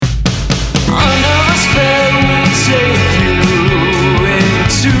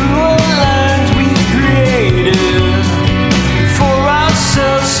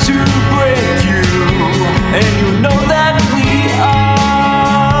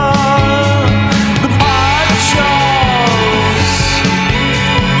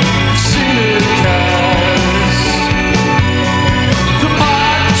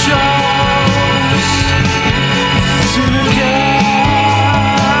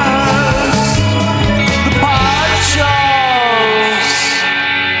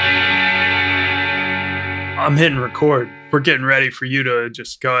I'm hitting record. We're getting ready for you to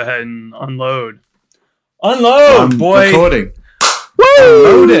just go ahead and unload. Unload, boy. Recording. Woo!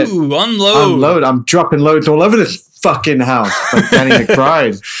 Unload it. Unload. I'm dropping loads all over this fucking house. Like Danny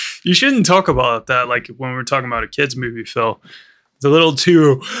McBride. You shouldn't talk about that like when we're talking about a kid's movie, Phil. It's a little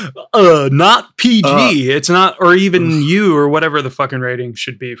too not PG. It's not, or even you or whatever the fucking rating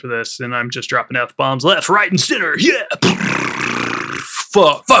should be for this. And I'm just dropping F-bombs left, right, and center. Yeah.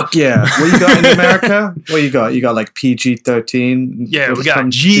 Fuck yeah. What you got in America? What you got? You got like PG-13? Yeah, we got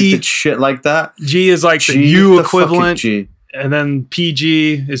some G. Stupid shit like that. G is like G, the U the equivalent. G. And then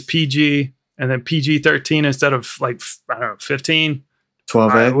PG is PG. And then PG-13 instead of like, I don't know, 15.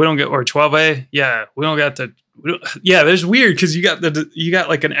 12A? We don't get, or 12A. Yeah, we don't get the. Yeah, there's weird because you got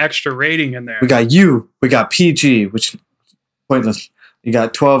like an extra rating in there. We got U. We got PG, which is pointless. You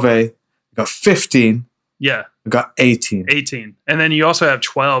got 12A. You got 15. Yeah. We got 18. 18. And then you also have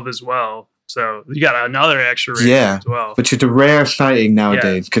 12 as well. So you got another extra rating as well. But you're the rare sighting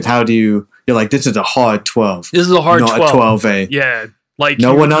nowadays. Because how do you're like, this is a hard 12. This is a hard 12. Not a 12A. Yeah. Like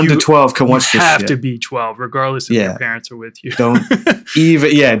no one under 12 can watch this shit. You have to be 12, regardless if your parents are with you. Don't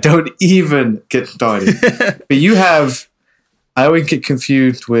even get started. But you have, I always get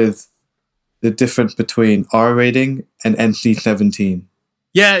confused with the difference between R rating and NC-17.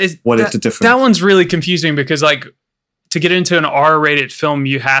 Yeah. What is the difference? That one's really confusing because like to get into an R-rated film,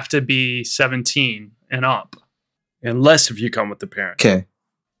 you have to be 17 and up. Unless if you come with the parent. Okay.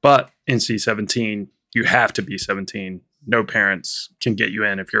 But NC-17, you have to be 17. No parents can get you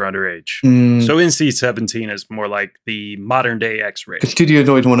in if you're underage. So NC-17 is more like the modern day X-rated. The studios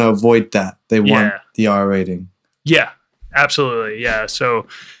always want to avoid that. They want the R rating. Yeah, absolutely. Yeah. So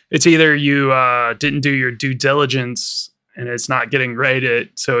it's either you didn't do your due diligence and it's not getting rated,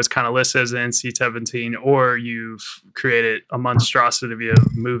 so it's kind of listed as an NC-17, or you've created a monstrosity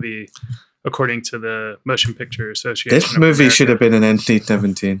of movie according to the Motion Picture Association. This movie should have been an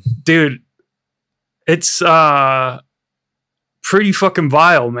NC-17. Dude, it's pretty fucking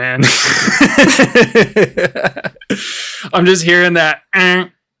vile, man. I'm just hearing that.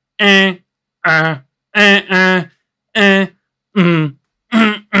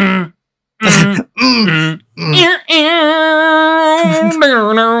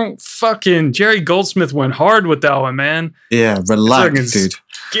 Fucking Jerry Goldsmith went hard with that one, man. Yeah, relax, dude.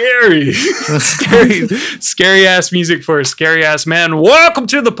 Scary ass music for a scary ass man. Welcome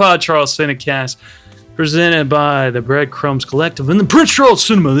to the Pod Charles Cinecast, presented by the Breadcrumbs Collective and the Prince Charles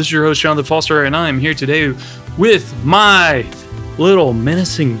Cinema. This is your host, Jonathan Foster, and I am here today with my little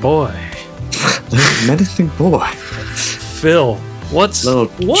menacing boy. Menacing boy. Phil. What's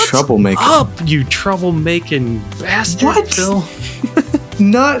troublemaker up, you troublemaking bastard, what? Phil?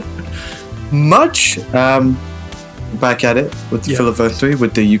 Not much. Back at it with the filibuster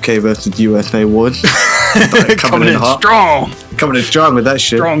with the UK versus USA awards. Coming in strong. Coming in strong with that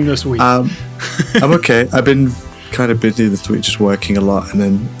shit. Strong this week. I'm okay. I've been kind of busy this week, just working a lot, and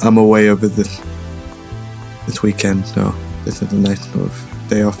then I'm away over this weekend. So this is a nice sort of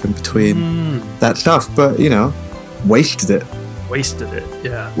day off in between that stuff. But wasted it. Wasted it,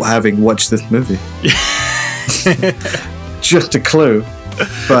 yeah. Having watched this movie. Just a clue.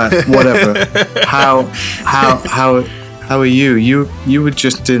 But whatever. How are you? You were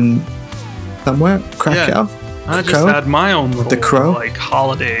just in somewhere? Krakow? I just had my own little Crow? like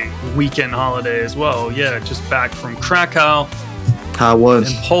weekend holiday as well. Yeah, just back from Krakow. How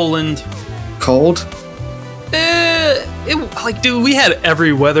was? In Poland. Cold? Dude, we had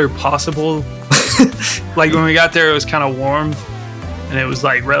every weather possible. Like when we got there, it was kind of warm. And it was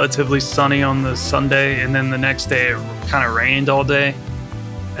like relatively sunny on the Sunday, and then the next day it kind of rained all day,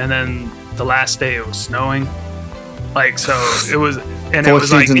 and then the last day it was snowing. Like so, it was, and it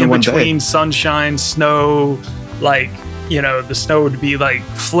was like in between sunshine, snow. Like the snow would be like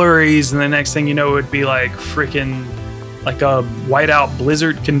flurries, and the next thing you know, it would be like freaking like a whiteout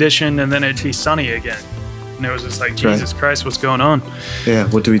blizzard condition, and then it'd be sunny again. And it was just like Jesus Christ, what's going on? Yeah,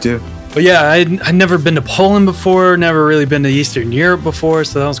 what do we do? But yeah, I'd never been to Poland before, never really been to Eastern Europe before,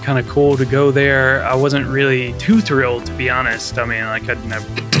 so that was kind of cool to go there. I wasn't really too thrilled, to be honest. I mean, like, I don't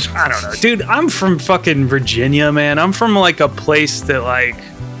know. Dude, I'm from fucking Virginia, man. I'm from, like, a place that, like,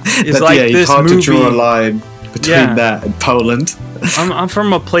 is like this hard movie. To draw a line between that and Poland. I'm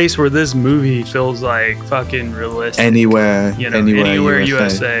from a place where this movie feels like fucking realistic. Anywhere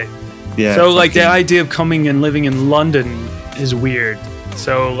USA. Yeah. So, like, the idea of coming and living in London is weird.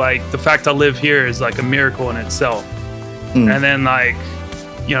 So, like, the fact I live here is, like, a miracle in itself. And then, like,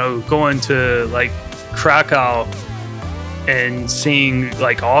 going to, like, Krakow and seeing,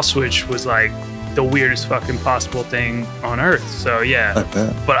 like, Auschwitz was, like, the weirdest fucking possible thing on Earth. So, yeah. Like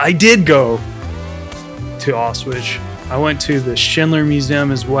that. But I did go to Auschwitz. I went to the Schindler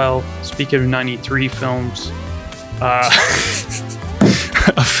Museum as well. Speaking of 93 films, a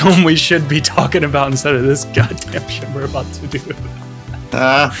film we should be talking about instead of this goddamn shit we're about to do.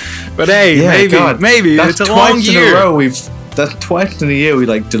 But hey, yeah, maybe that's it's a long year. In a row that's twice in a year we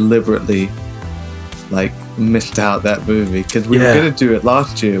like deliberately like missed out that movie because we were gonna do it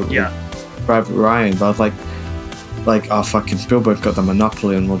last year. Yeah, Private Ryan, but I was like, oh fucking Spielberg got the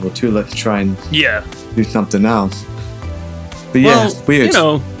monopoly on World War II. Let's try and do something else. But it's weird. You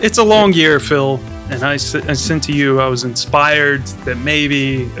know, it's a long year, Phil. And I sent to you, I was inspired that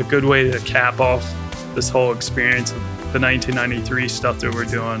maybe a good way to cap off this whole experience of the 1993 stuff that we're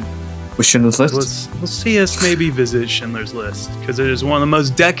doing with Schindler's List. We'll see us maybe visit Schindler's List because it is one of the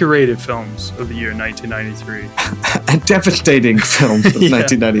most decorated films of the year 1993. A devastating film of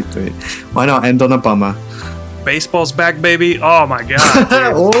 1993. Why not end on a bummer? Baseball's back, baby. Oh my god.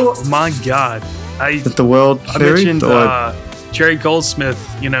 Oh my god. The World Series? I mentioned Jerry Goldsmith,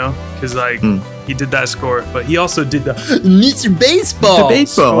 you know, because he did that score, but he also did the Mr. Baseball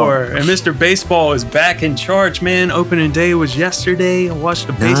score. And Mr. Baseball is back in charge, man. Opening day was yesterday. I watched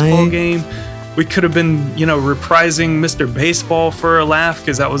a baseball game. We could have been, reprising Mr. Baseball for a laugh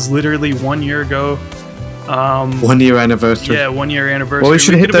because that was literally 1 year ago. 1 year anniversary. Yeah, 1 year anniversary. Well, we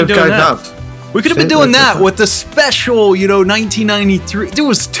should hit those guys up. We could have been doing that with the special, 1993. There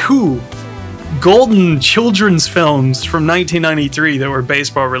was 2 golden children's films from 1993 that were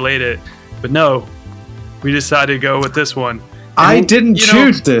baseball related. But no, we decided to go with this one. I didn't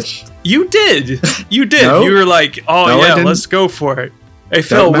choose this. You did. You did. No? You were like, let's go for it. Hey,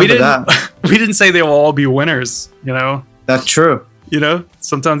 Phil, we didn't say they will all be winners, That's true.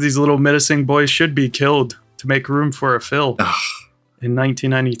 Sometimes these little menacing boys should be killed to make room for a Phil in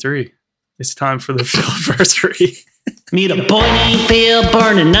 1993. It's time for the Philversary. Meet a boy named Phil,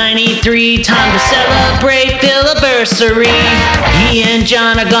 born in 93. Time to celebrate Philversary. He and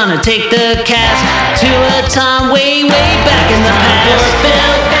John are gonna take the cast to a time way, way back in the past.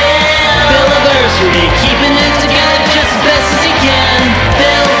 Philversary, keeping it together just as best as he can.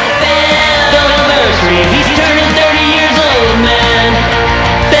 Philversary, he's turning 30 years old, man.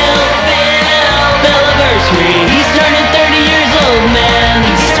 Philversary, he's turning 30 years old, man.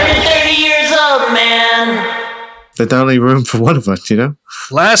 He's turning 30 years old, man. There's only room for one of us,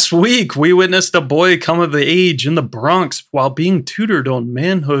 Last week, we witnessed a boy come of age in the Bronx while being tutored on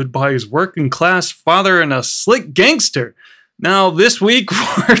manhood by his working class father and a slick gangster. Now, this week,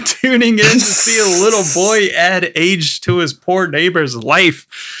 we're tuning in to see a little boy add age to his poor neighbor's life.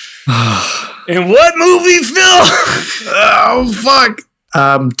 In what movie, Phil? Oh, fuck.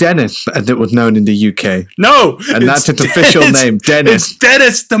 Dennis, as it was known in the UK. No, and that's its official name, Dennis. It's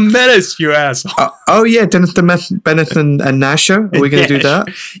Dennis the Menace, you asshole. Dennis the Menace and Nasher. Are we going to do that?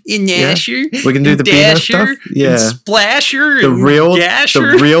 In Nasher. Yeah. We can do the Beano stuff. Yeah. Splasher. The real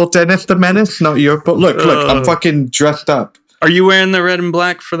Dennis the Menace, not your. But look, I'm fucking dressed up. Are you wearing the red and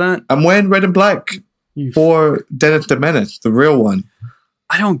black for that? I'm wearing red and black for Dennis the Menace, the real one.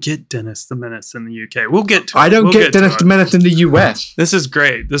 I don't get Dennis the Menace in the UK. We'll get to it. I don't get Dennis the Menace in the US. This is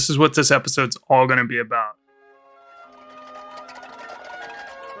great. This is what this episode's all going to be about.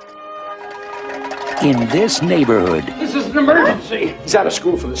 In this neighborhood, this is an emergency. He's out of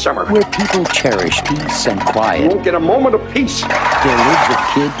school for the summer. Where people cherish peace and quiet. You won't get a moment of peace. There lives a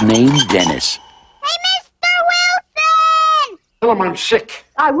kid named Dennis. Hey, Mr. Wilson! Tell him I'm sick.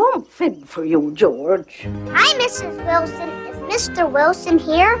 I won't fib for you, George. Hi, Mrs. Wilson. Is Mr. Wilson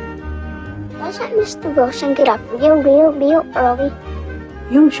here? Doesn't Mr. Wilson get up real early?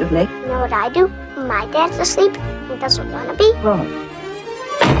 Usually. You know what I do? When my dad's asleep, he doesn't want to be. Right.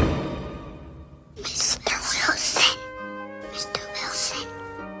 Mr. Wilson. Mr. Wilson.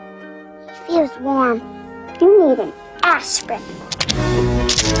 He feels warm. You need an aspirin.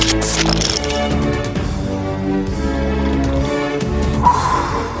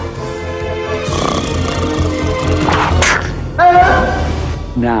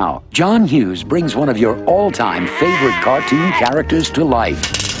 Now, John Hughes brings one of your all-time favorite cartoon characters to life.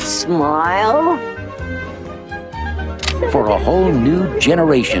 Smile. For a whole new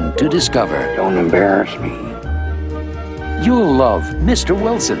generation to discover. Don't embarrass me. You'll love Mr.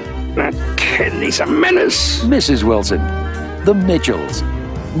 Wilson. That kid, he's a menace. Mrs. Wilson. The Mitchells.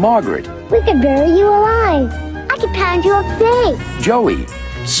 Margaret. We could bury you alive. I could pound your face. Joey.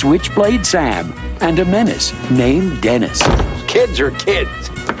 Switchblade Sam. And a menace named Dennis. Kids are kids.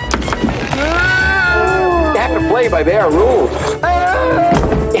 You have to play by their rules.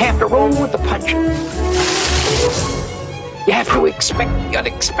 You have to roll with the punches. You have to expect the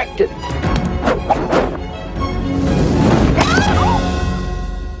unexpected.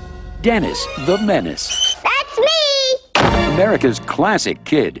 Dennis the Menace. America's classic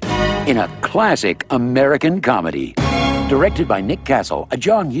kid in a classic American comedy. Directed by Nick Castle, a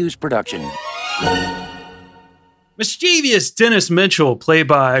John Hughes production. Mischievous Dennis Mitchell, played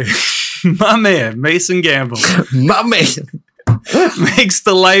by my man, Mason Gamble. My man. Makes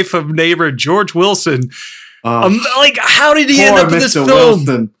the life of neighbor George Wilson. Like, how did he end Poor up in this Mr. film?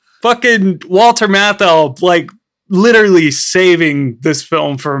 Wilson. Fucking Walter Matthau, like, literally saving this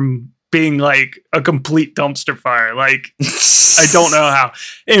film from being like a complete dumpster fire. Like, I don't know how.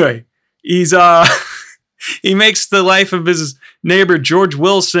 Anyway, he's he makes the life of his neighbor George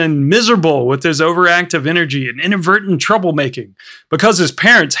Wilson miserable with his overactive energy and inadvertent troublemaking because his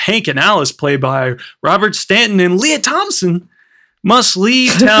parents, Hank and Alice, played by Robert Stanton and Leah Thompson, must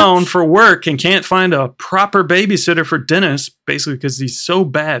leave town for work and can't find a proper babysitter for Dennis, basically because he's so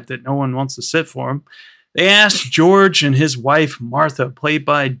bad that no one wants to sit for him. They asked George and his wife, Martha, played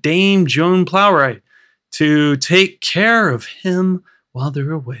by Dame Joan Plowright, to take care of him while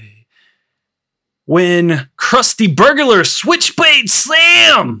they're away. When crusty burglar Switchblade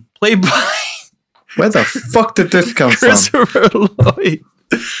Sam, played by Where the fuck did this come from? Christopher Lloyd,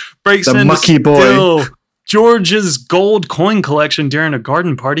 breaks The in mucky to boy. steal George's gold coin collection during a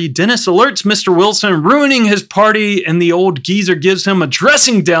garden party. Dennis alerts Mr. Wilson, ruining his party, and the old geezer gives him a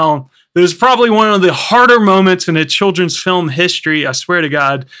dressing down that is probably one of the harder moments in a children's film history. I swear to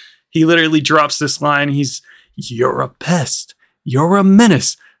God, he literally drops this line. You're a pest. You're a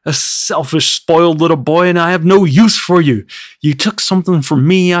menace. A selfish, spoiled little boy, and I have no use for you. You took something from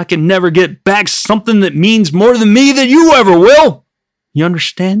me I can never get back, something that means more to me than you ever will. You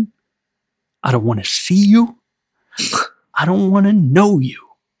understand? I don't want to see you. I don't want to know you.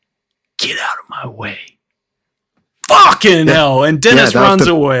 Get out of my way. Fucking hell. And Dennis runs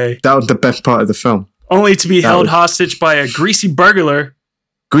away. That was the best part of the film. Only to be held hostage by a greasy burglar.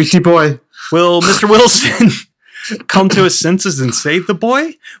 Greasy boy. Will Mr. Wilson come to his senses and save the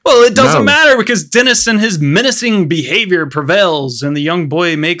boy? Well, it doesn't matter because Dennis and his menacing behavior prevails, and the young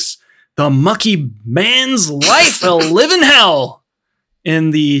boy makes the mucky man's life a living hell.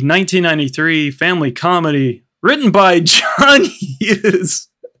 In the 1993 family comedy written by John Hughes.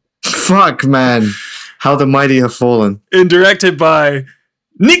 Fuck, man. How the mighty have fallen. And directed by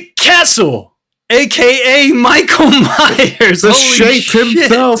Nick Castle, a.k.a. Michael Myers. The shape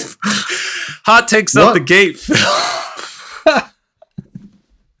himself. Hot takes out the gate, Phil.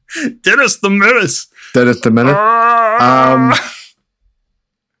 Dennis the Menace. Dennis the Menace.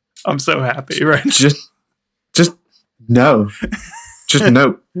 I'm so happy right now. Just no. Just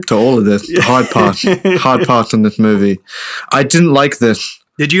note to all of this. Hard pass. Hard pass on this movie. I didn't like this.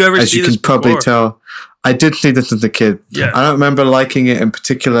 Did you ever see this? As you can probably tell. I did see this as a kid. Yeah. I don't remember liking it in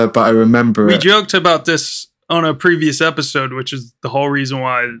particular, but I remember we joked about this on a previous episode, which is the whole reason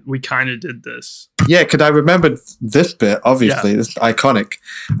why we kind of did this. Yeah, because I remembered this bit, obviously. This is iconic.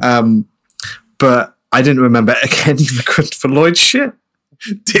 But I didn't remember any of the Christopher Lloyd shit.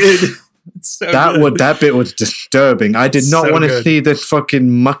 Dude. So that bit was disturbing. I did not want to see this fucking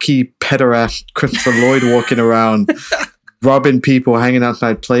mucky pederast Christopher Lloyd walking around, robbing people, hanging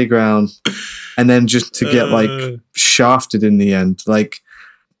outside playgrounds, and then just to get like shafted in the end. Like,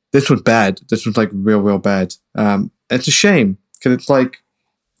 this was bad. This was like real bad. It's a shame because it's like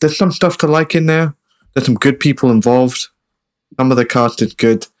there's some stuff to like in there. There's some good people involved. Some of the cast is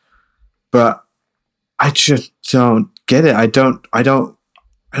good, but I just don't get it. I don't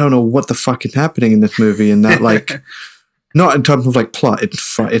know what the fuck is happening in this movie, and that like, not in terms of like plot.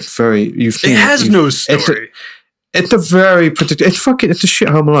 It's very. It has no story. It's a very particular. It's a shit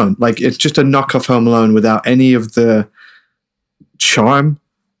Home Alone. Like, it's just a knockoff Home Alone without any of the charm,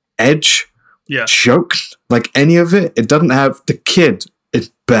 edge, jokes, like any of it. It doesn't have the kid.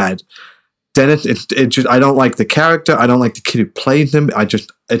 It's bad. Dennis, it just. I don't like the character. I don't like the kid who plays him.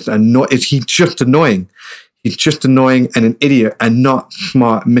 He's just annoying. He's just annoying and an idiot and not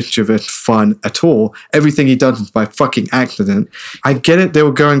smart, mischievous, fun at all. Everything he does is by fucking accident. I get it. They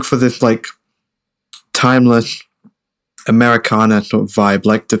were going for this like timeless Americana sort of vibe,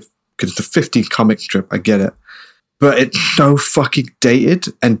 like because it's the 50s comic strip. I get it. But it's so fucking dated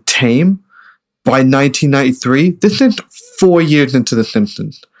and tame. By 1993, this is 4 years into The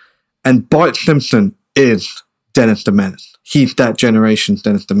Simpsons. And Bart Simpson is Dennis the Menace. He's that generation's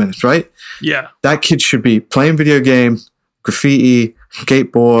Dennis the Menace, right? Yeah. That kid should be playing video games, graffiti,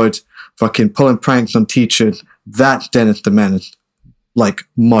 skateboard, fucking pulling pranks on teachers. That's Dennis the Menace, like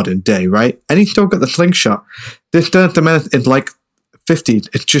modern day, right? And he's still got the slingshot. This Dennis the Menace is like 50s.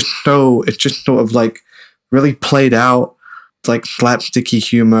 It's just sort of like really played out, like slapsticky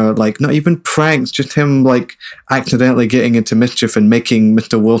humor, like not even pranks, just him like accidentally getting into mischief and making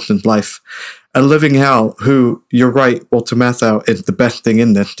Mr. Wilson's life a living hell who, you're right, Walter Matthau is the best thing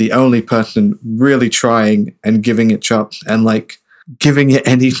in this. The only person really trying and giving it chops and like giving it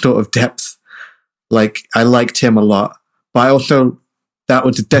any sort of depth. Like, I liked him a lot. But I also, that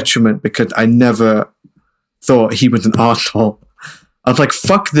was a detriment because I never thought he was an arsehole. I was like,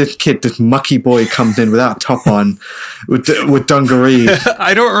 fuck this kid. This mucky boy comes in without a top on with dungarees.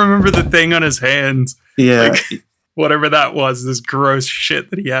 I don't remember the thing on his hands. Yeah. Like, whatever that was, this gross shit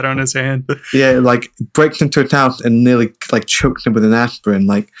that he had on his hand. Yeah, like breaks into his house and nearly like chokes him with an aspirin.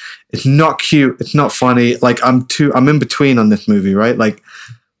 Like, it's not cute. It's not funny. Like, I'm in between on this movie, right? Like,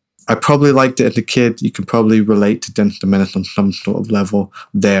 I probably liked it as a kid. You can probably relate to Dennis the Menace on some sort of level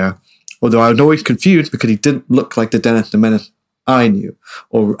there. Although I was always confused because he didn't look like the Dennis the Menace I knew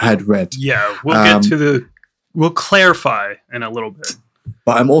or had read. Yeah, we'll clarify in a little bit.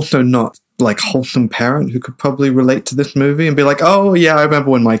 But I'm also not like wholesome parent who could probably relate to this movie and be like, oh yeah, I remember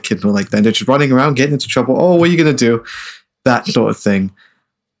when my kids were like that. They're just running around getting into trouble. Oh, what are you going to do? That sort of thing.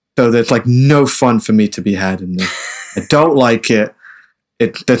 So there's like no fun for me to be had in this. I don't like it.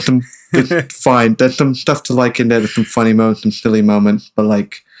 There's fine. There's some stuff to like in there. There's some funny moments, some silly moments, but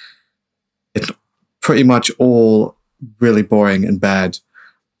like it's pretty much all really boring and bad.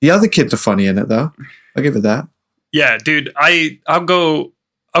 The other kids are funny in it though. I'll give it that. Yeah, dude.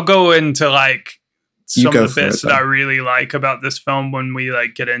 I'll go into like some of the bits that I really like about this film when we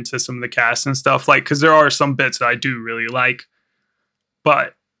like get into some of the cast and stuff. Like, because there are some bits that I do really like,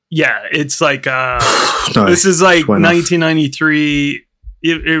 but yeah, it's like this is like 1993.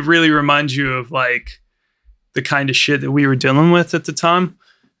 It really reminds you of like the kind of shit that we were dealing with at the time.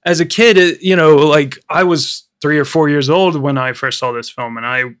 As a kid, like I was 3 or 4 years old when I first saw this film, and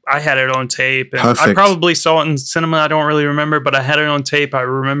I had it on tape. And I probably saw it in cinema. I don't really remember, but I had it on tape. I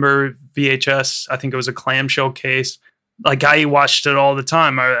remember VHS. I think it was a clamshell case. Like, I watched it all the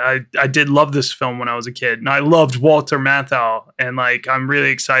time. I did love this film when I was a kid, and I loved Walter Matthau. And like, I'm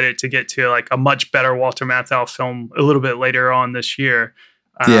really excited to get to like a much better Walter Matthau film a little bit later on this year.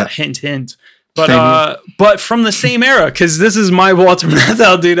 Hint, hint. But from the same era, because this is my Walter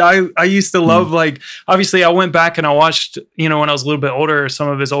Matthau, dude. I used to love, like, obviously I went back and I watched, when I was a little bit older, some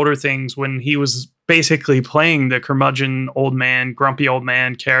of his older things when he was basically playing the curmudgeon old man, grumpy old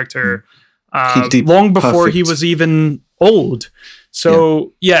man character long before he was even old.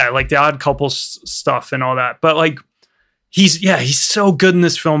 So yeah, like the Odd Couple stuff and all that. But like, he's so good in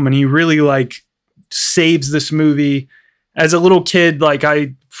this film, and he really like saves this movie. As a little kid, like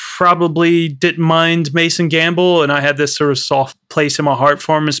I probably didn't mind Mason Gamble, and I had this sort of soft place in my heart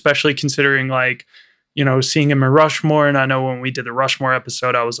for him, especially considering like, seeing him in Rushmore. And I know when we did the Rushmore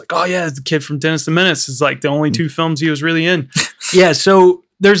episode, I was like, oh yeah, the kid from Dennis the Menace is like the only 2 films he was really in. Yeah, so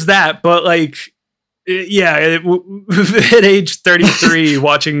there's that. But like, at age 33,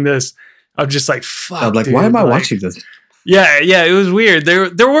 watching this, I'm just like, fuck. I'm like, dude, why am I watching this? Yeah, it was weird.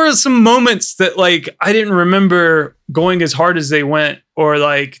 There were some moments that like I didn't remember going as hard as they went, or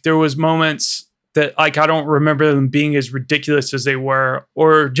like there was moments that like I don't remember them being as ridiculous as they were,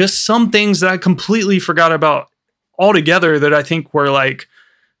 or just some things that I completely forgot about altogether that I think were like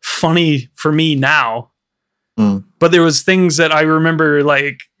funny for me now. But there was things that I remember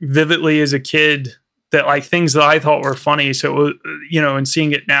like vividly as a kid that like things that I thought were funny. So, and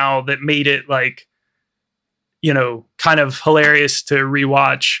seeing it now that made it like, kind of hilarious to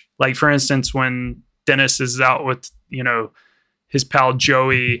rewatch. Like, for instance, when Dennis is out with, his pal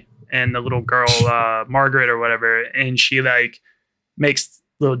Joey and the little girl, Margaret or whatever, and she like makes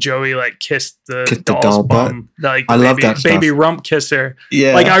little Joey like kiss the doll's bum. Like, I love that baby rump kisser.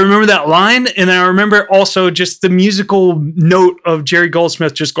 Yeah. Like, I remember that line, and I remember also just the musical note of Jerry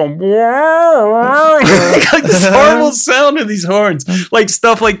Goldsmith just going, like this horrible sound of these horns. Like,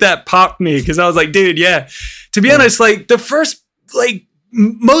 stuff like that popped me, because I was like, dude, yeah. To be honest, like the first, like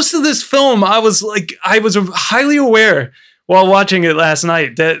most of this film, I was highly aware while watching it last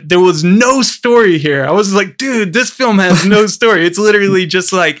night that there was no story here. I was like, dude, this film has no story. It's literally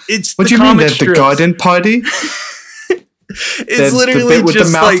just like, it's what the do you mean? There's the garden party? It's literally the bit with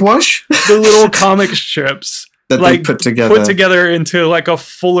just the mouthwash? Like the little comic strips that like they put together into like a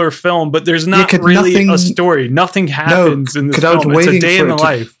fuller film, but there's not really a story. Nothing happens in this film. It's a day in the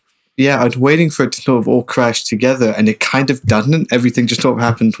life. Yeah, I was waiting for it to sort of all crash together, and it kind of doesn't. Everything just sort of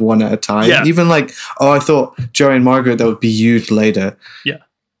happens one at a time. Yeah. Even like, I thought Joey and Margaret, that would be used later. Yeah.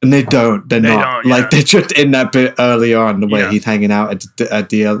 And they don't. They're not. Like, they're just in that bit early on, the way he's hanging out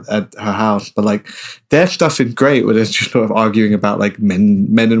at her house. But like, their stuff is great, where they're just sort of arguing about like men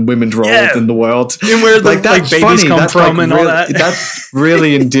and women's roles in the world. And where the babies funny. Come that's from and all that. That's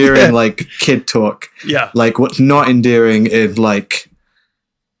really endearing, like kid talk. Yeah. Like, what's not endearing is like,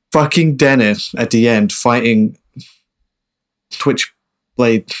 fucking Dennis at the end fighting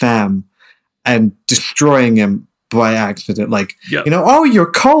Switchblade Sam and destroying him by accident, like, oh,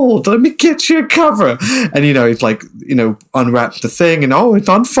 you're cold, let me get you a cover. And, he's like, unwraps the thing and, oh, it's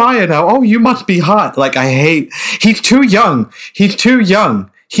on fire now. Oh, you must be hot. Like, he's too young.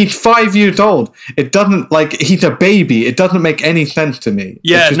 He's 5 years old. It doesn't, like, he's a baby. It doesn't make any sense to me.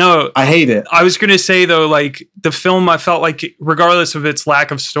 No. I hate it. I was going to say, though, like, the film, I felt like, regardless of its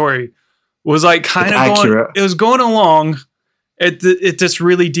lack of story, was, like, kind of accurate. It was going along at this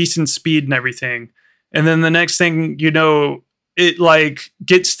really decent speed and everything. And then the next thing it like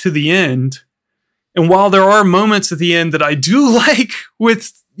gets to the end. And while there are moments at the end that I do like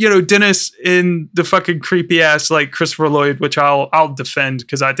with, Dennis in the fucking creepy ass, like Christopher Lloyd, which I'll defend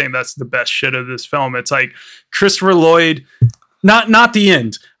because I think that's the best shit of this film. It's like Christopher Lloyd, not the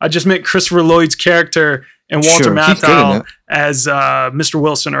end. I just meant Christopher Lloyd's character and Walter Matthau as Mr.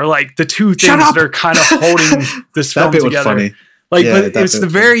 Wilson are like the two things that are kind of holding this film together. Was funny. Like, but it's the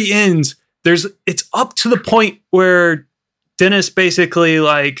very end. It's up to the point where Dennis basically,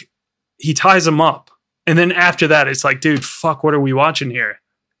 like, he ties him up. And then after that, it's like, dude, fuck, what are we watching here?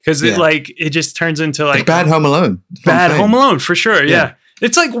 Because it just turns into like Bad Home Alone. Bad Home Alone, for sure. Yeah.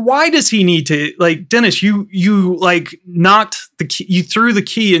 It's like, why does he need to, like, Dennis, you like knocked the key, you threw the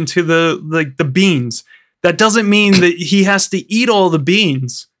key into the beans. That doesn't mean that he has to eat all the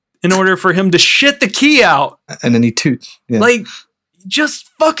beans in order for him to shit the key out. And then he toots. Yeah. Like, just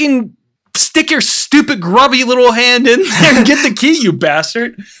fucking stick your stupid grubby little hand in there and get the key, you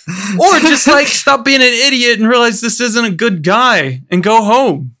bastard. Or just like stop being an idiot and realize this isn't a good guy and go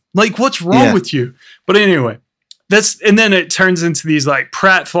home. Like, what's wrong with you? But anyway, and then it turns into these like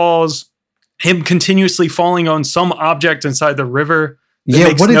pratfalls, him continuously falling on some object inside the river.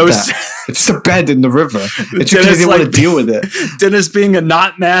 What is that? It's a bed in the river. It's just because they want to deal with it. Dennis being a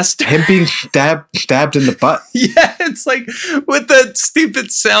knot master. Him being stabbed in the butt. Yeah, it's like with that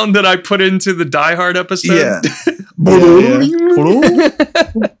stupid sound that I put into the Die Hard episode. Yeah.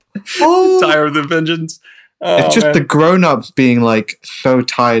 Tire of the Vengeance. It's just the grown-ups being like so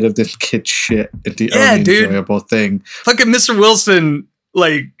tired of this kid shit. It's the only enjoyable thing. Fucking Mr. Wilson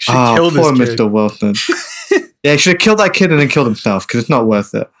should kill this kid. Poor Mr. Wilson. Yeah, he should have killed that kid and then killed himself because it's not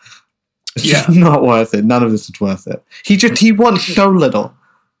worth it. It's just not worth it. None of this is worth it. He wants so little.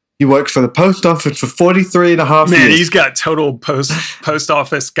 He worked for the post office for 43 and a half years. Man, he's got total post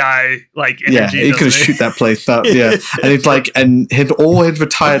office guy energy. Yeah, he could shoot that place up. Yeah. And it's like, and all his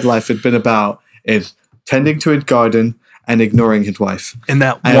retired life had been about is tending to his garden and ignoring his wife. And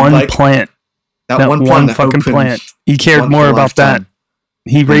that one plant. That one fucking plant. He cared more about that.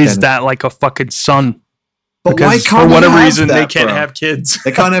 He raised that like a fucking son. But because why can't for whatever reason they can't have kids.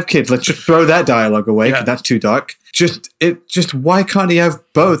 They can't have kids. Let's just throw that dialogue away because that's too dark. Just why can't he have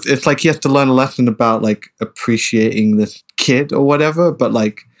both? It's like he has to learn a lesson about like appreciating this kid or whatever, but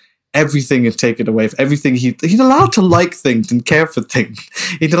like everything is taken away. Everything he's allowed to like things and care for things.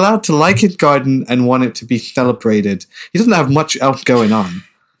 He's allowed to like his garden and want it to be celebrated. He doesn't have much else going on.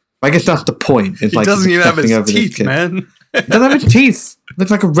 I guess that's the point. It's he doesn't even have his teeth, man. He doesn't have his teeth.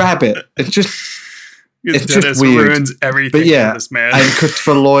 Looks like a rabbit. It's just Dennis weird. Ruins everything. But yeah, this man. And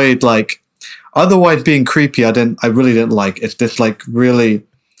Christopher Lloyd, like, otherwise being creepy, I really didn't like. It's just like really,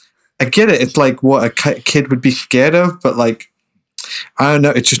 I get it. It's like what a kid would be scared of, but like, I don't know.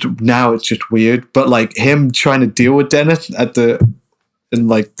 It's just weird. But like him trying to deal with Dennis by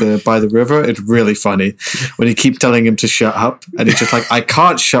the river, it's really funny when he keeps telling him to shut up, and he's just like, I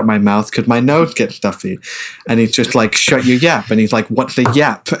can't shut my mouth because my nose gets stuffy, and he's just like, shut your yap, and he's like, what's a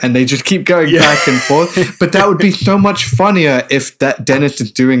yap? And they just keep going back and forth. But that would be so much funnier if that Dennis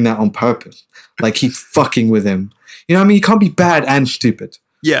is doing that on purpose, like he's fucking with him. You know what I mean? You can't be bad and stupid.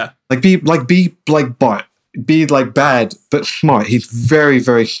 Yeah, be like Bart, be like bad but smart. He's very,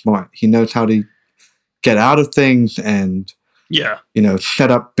 very smart. He knows how to get out of things and. Yeah, set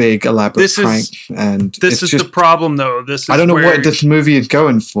up big elaborate pranks, and this is just the problem, though. I don't know what this movie is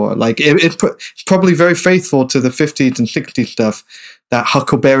going for. Like, it's probably very faithful to the 50s and 60s stuff, that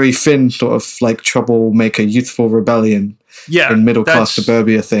Huckleberry Finn sort of like troublemaker, youthful rebellion, in middle class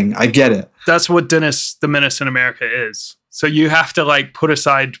suburbia thing. I get it. That's what Dennis the Menace in America is. So you have to like put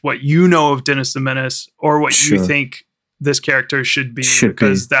aside what you know of Dennis the Menace or what you think this character should be,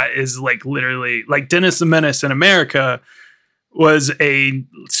 because that is like literally like Dennis the Menace in America. Was a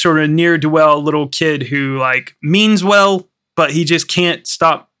sort of ne'er-do-well little kid who like means well, but he just can't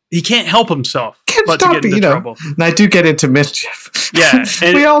stop. He can't help himself but to get into trouble. And I do get into mischief. Yeah,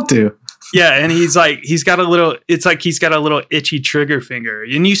 we all do. Yeah, and he's got a little itchy trigger finger.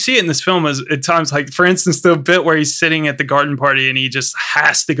 And you see it in this film as at times, like for instance, the bit where he's sitting at the garden party and he just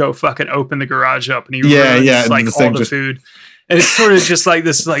has to go fucking open the garage up and he ruins like all the food. And it's sort of just like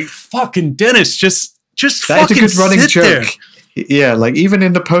this, like, fucking Dennis, just that's fucking a good running sit joke. there. Yeah, like even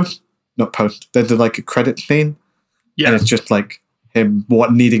in the there's like a credit scene. Yeah. And it's just like him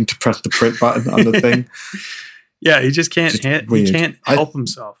needing to press the print button on the thing. Yeah, he just can't he can't help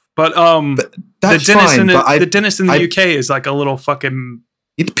himself. But that's the Dennis in the UK is like a little fucking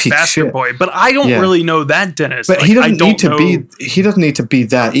bastard boy. But I don't really know that Dennis. But like, he doesn't need to be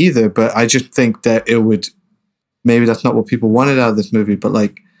that either, but I just think that it would, maybe that's not what people wanted out of this movie, but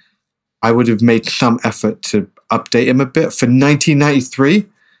like I would have made some effort to update him a bit for 1993.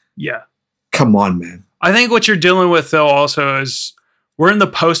 Yeah. Come on, man. I think what you're dealing with though also is we're in the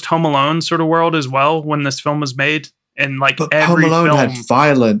post Home Alone sort of world as well when this film was made. And like but every Home Alone film had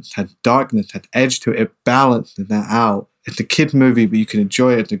violence, had darkness, had edge to it. It balanced that out. It's a kid movie, but you can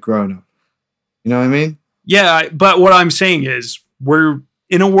enjoy it as a grown up. You know what I mean? Yeah, but what I'm saying is we're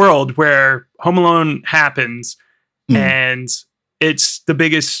in a world where Home Alone happens and it's the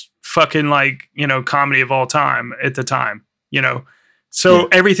biggest fucking like, you know, comedy of all time at the time, you know? So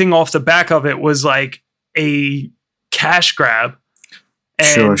everything off the back of it was like a cash grab.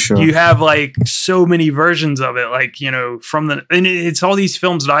 And sure. You have like so many versions of it, like, you know, and it's all these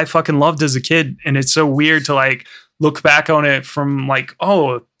films that I fucking loved as a kid. And it's so weird to like look back on it from like,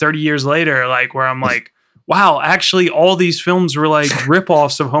 30 years later, like where I'm like, wow, actually all these films were like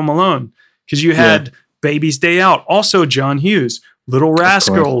ripoffs of Home Alone. Cause you had Baby's Day Out, also John Hughes. Little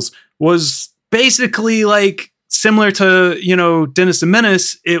Rascals was basically like similar to, you know, Dennis the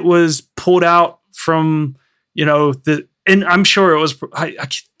Menace. It was pulled out from, you know, and I'm sure it was, I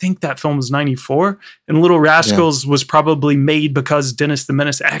think that film was 94 and Little Rascals was probably made because Dennis the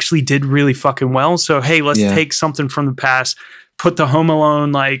Menace actually did really fucking well. So, hey, let's take something from the past, put the Home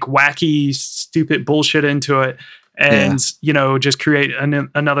Alone, like wacky, stupid bullshit into it and, you know, just create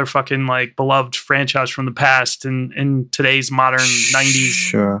another fucking like beloved franchise from the past in today's modern 90s.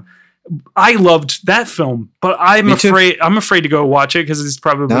 Sure. I loved that film, but I'm afraid to go watch it because it's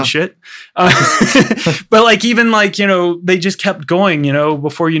probably shit. But like, even like, you know, they just kept going, you know,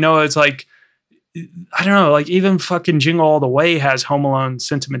 before you know, it's like, I don't know, like even fucking Jingle All the Way has Home Alone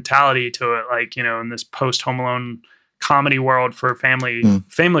sentimentality to it. Like, you know, in this post Home Alone comedy world for family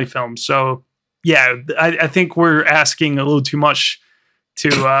films. So yeah, I think we're asking a little too much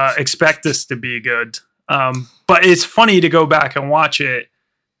to expect this to be good. But it's funny to go back and watch it.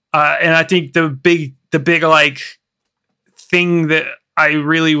 And I think the big like thing that I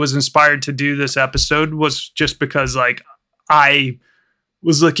really was inspired to do this episode was just because like I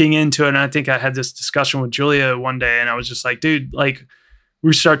was looking into it and I think I had this discussion with Julia one day and I was just like, dude, like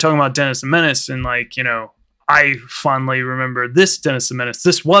we started talking about Dennis the Menace and like, you know, I fondly remember this Dennis the Menace.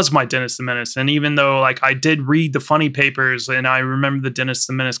 This was my Dennis the Menace. And even though like I did read the funny papers and I remember the Dennis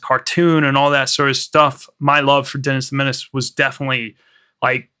the Menace cartoon and all that sort of stuff, my love for Dennis the Menace was definitely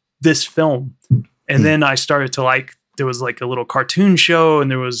like this film. And then I started to like, there was like a little cartoon show and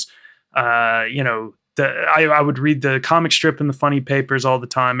there was, you know, I would read the comic strip in the funny papers all the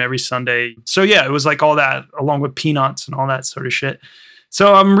time, every Sunday. So yeah, it was like all that along with Peanuts and all that sort of shit.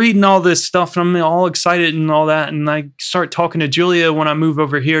 So I'm reading all this stuff and I'm all excited and all that. And I start talking to Julia when I move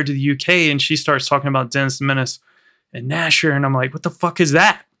over here to the UK and she starts talking about Dennis the Menace and Gnasher. And I'm like, what the fuck is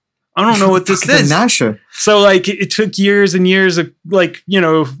that? I don't know what this is. Gnasher. So like it took years and years of like, you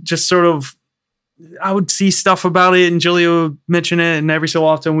know, just sort of, I would see stuff about it and Julia would mention it and every so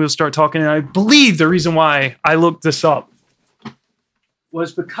often we'll start talking. And I believe the reason why I looked this up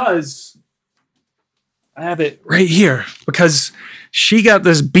was because I have it right here because she got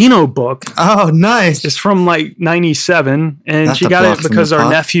this Beano book. Oh, nice. It's from like 97 and That's she got it because our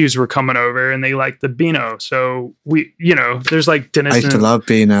nephews were coming over and they liked the Beano. So we, you know, there's like Dennis. I used to love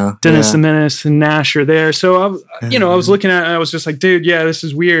Beano. Dennis the Menace and Gnasher there. So I was looking at it and I was just like, dude, yeah, this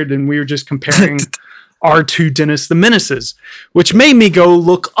is weird. And we were just comparing our two Dennis the Menaces, which made me go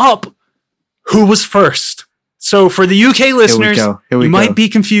look up who was first. So for the UK listeners, you might be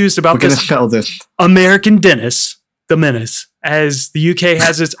confused about this American Dennis the Menace, as the UK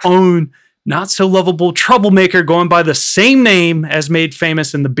has its own not so lovable troublemaker going by the same name as made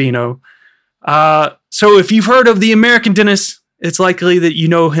famous in the Beano. So if you've heard of the American Dennis, it's likely that you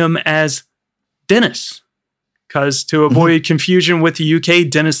know him as Dennis. Because to avoid confusion with the UK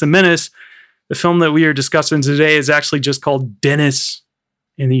Dennis the Menace, the film that we are discussing today is actually just called Dennis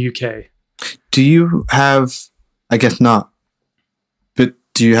in the UK. Do you have, I guess not, but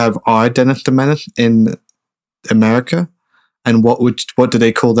do you have our Dennis the Menace in America? And what do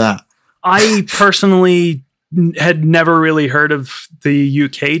they call that? I personally had never really heard of the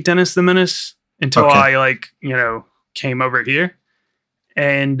UK Dennis the Menace until I came over here.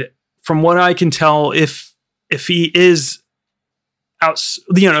 And from what I can tell, if he is out,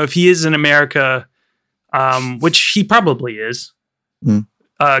 if he is in America, which he probably is,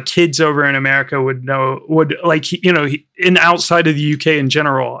 kids over in America would in outside of the UK in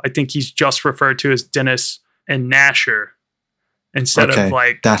general, I think he's just referred to as Dennis and Nasher instead of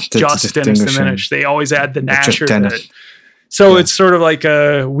just Dennis the Menace. They always add the Nasher. It's sort of like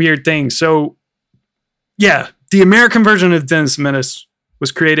a weird thing. So yeah, the American version of Dennis the Menace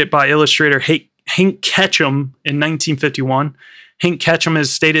was created by illustrator Hank Ketchum in 1951. Hank Ketchum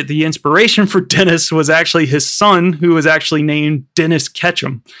has stated the inspiration for Dennis was actually his son, who was actually named Dennis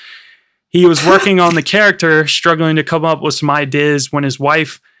Ketchum. He was working on the character, struggling to come up with some ideas when his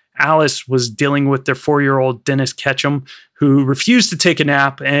wife, Alice, was dealing with their 4-year-old Dennis Ketchum, who refused to take a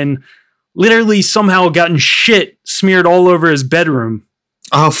nap and literally somehow gotten shit smeared all over his bedroom.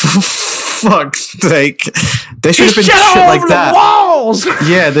 Oh, for fuck's sake. They should have been shit like that. Walls!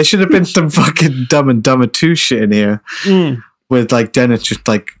 Yeah, there should have been some fucking Dumb and Dumber 2 shit in here. With like Dennis just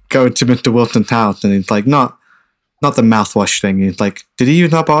like going to Mr. Wilson's house and he's like, not the mouthwash thing. He's like, did he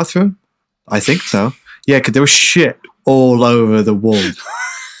use our bathroom? I think so. Yeah, because there was shit all over the wall.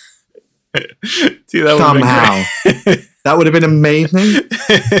 Dude, that that would have been amazing.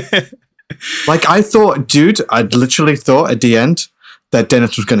 Like I literally thought at the end that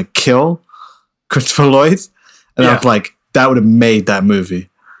Dennis was going to kill Christopher Lloyd. And I was like, that would have made that movie.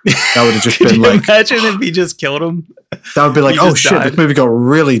 That would have just been like... Imagine if he just killed him. That would be like, oh shit, this movie got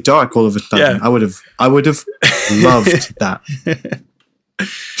really dark all of a sudden. Yeah. I would have loved that.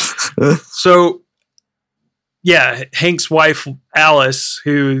 So, yeah, Hank's wife, Alice,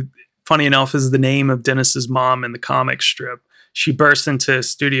 who, funny enough, is the name of Dennis's mom in the comic strip, she burst into a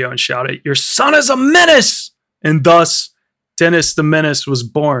studio and shouted, "Your son is a menace!" And thus, Dennis the Menace was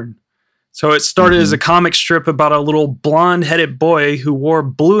born. So it started as a comic strip about a little blonde-headed boy who wore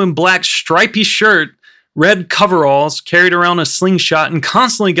blue and black stripy shirt, red coveralls, carried around a slingshot, and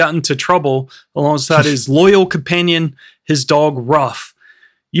constantly got into trouble alongside his loyal companion, his dog Ruff.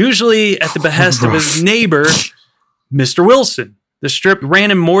 Usually at the behest of his neighbor, Mr. Wilson. The strip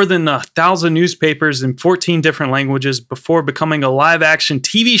ran in more than 1,000 newspapers in 14 different languages before becoming a live-action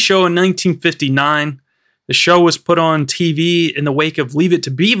TV show in 1959. The show was put on TV in the wake of Leave It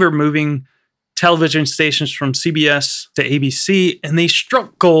to Beaver moving television stations from CBS to ABC, and they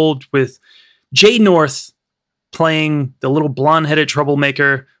struck gold with Jay North playing the little blonde-headed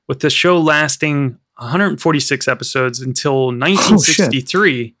troublemaker, with the show lasting 146 episodes until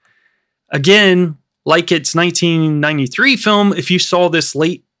 1963. Again, like its 1993 film, if you saw this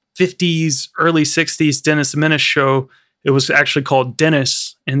late 50s, early 60s Dennis the Menace show, it was actually called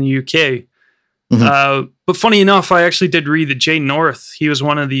Dennis in the UK. But funny enough, I actually did read that Jay North, he was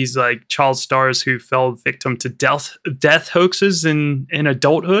one of these like child stars who fell victim to death hoaxes in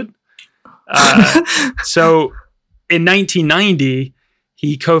adulthood. So in 1990,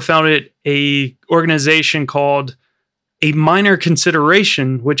 he co-founded a organization called A Minor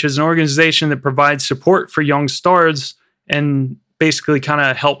Consideration, which is an organization that provides support for young stars and basically kind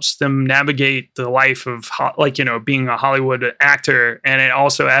of helps them navigate the life of being a Hollywood actor. And it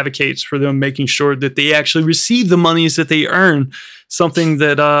also advocates for them making sure that they actually receive the monies that they earn, something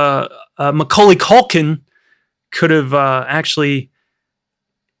that Macaulay Culkin could have actually,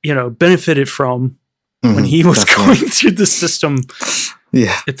 benefited from when he was going through the system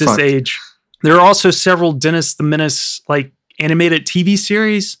at this age. There are also several Dennis the Menace animated TV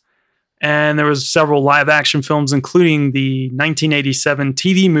series, and there was several live action films, including the 1987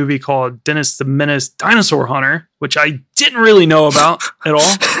 TV movie called Dennis the Menace Dinosaur Hunter, which I didn't really know about at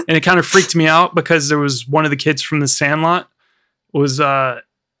all. And it kind of freaked me out because there was one of the kids from The Sandlot was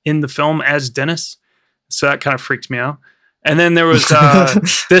in the film as Dennis. So that kind of freaked me out. And then there was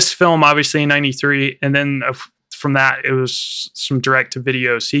this film, obviously in 93. And then from that, it was some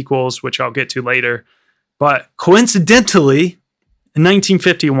direct-to-video sequels, which I'll get to later. But coincidentally, in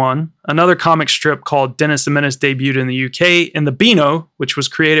 1951, another comic strip called Dennis the Menace debuted in the UK in the Beano, which was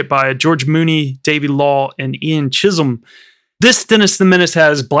created by George Mooney, David Law, and Ian Chisholm. This Dennis the Menace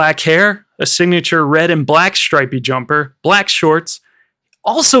has black hair, a signature red and black stripy jumper, black shorts,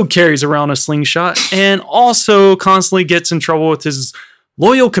 also carries around a slingshot, and also constantly gets in trouble with his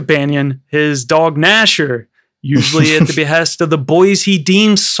loyal companion, his dog Nasher, usually at the behest of the boys he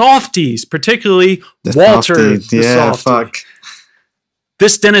deems softies, particularly Walter the softie. Fuck.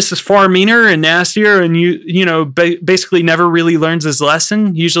 This Dennis is far meaner and nastier, and basically never really learns his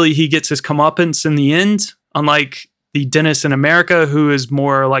lesson. Usually he gets his comeuppance in the end, unlike the Dennis in America, who is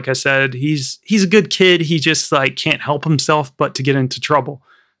more, like I said, he's a good kid. He just like can't help himself but to get into trouble.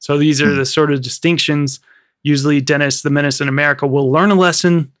 So these are the sort of distinctions. Usually Dennis the Menace in America will learn a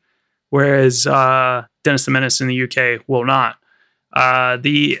lesson, whereas Dennis the Menace in the UK will not.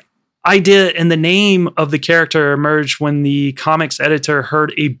 The idea and the name of the character emerged when the comics editor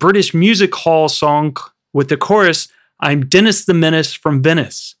heard a British music hall song with the chorus, "I'm Dennis the Menace from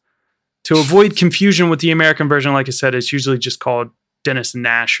Venice." To avoid confusion with the American version, like I said, it's usually just called Dennis and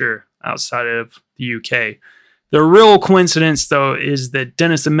Nasher outside of the UK. The real coincidence, though, is that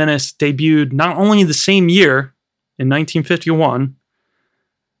Dennis the Menace debuted not only the same year, in 1951,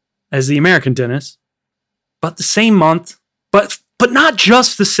 as the American Dennis, but the same month, but not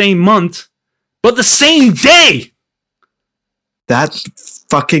just the same month, but the same day! That's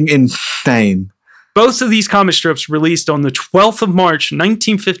fucking insane. Both of these comic strips released on the 12th of March,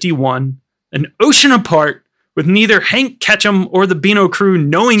 1951, an ocean apart, with neither Hank Ketchum or the Beano crew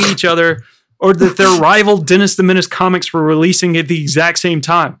knowing each other, or that their rival Dennis the Menace comics were releasing at the exact same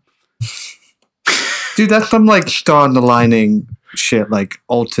time. Dude, that's some like star-aligning shit, like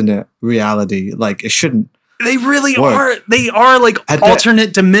alternate reality. Like, it shouldn't. They really work. are. They are like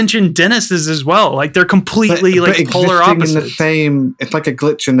alternate dimension Dennises as well. Like they're completely like polar opposites. In the same, it's like a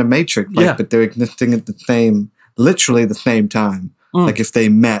glitch in the Matrix. Like, Yeah. but they're existing at the same, literally the same time. Like if they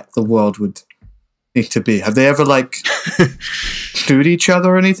met, the world would need to be. Have they ever like sued each other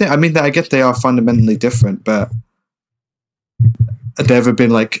or anything? I mean, I guess they are fundamentally different, but have there ever been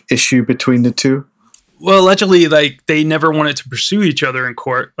like issue between the two? Well, allegedly, like they never wanted to pursue each other in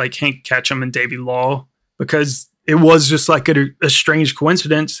court, like Hank Ketchum and Davy Law, because it was just like a strange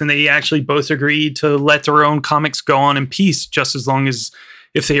coincidence, and they actually both agreed to let their own comics go on in peace, just as long as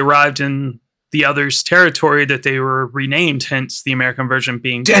if they arrived in the other's territory that they were renamed, hence the American version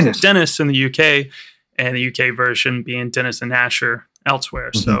being Dennis in the UK, and the UK version being Dennis and Nasher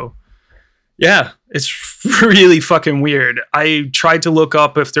elsewhere. So, yeah, it's really fucking weird. I tried to look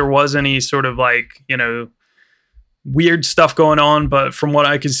up if there was any sort of like, you know, weird stuff going on, but from what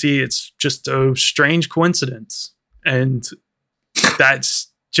I can see, it's just a strange coincidence. And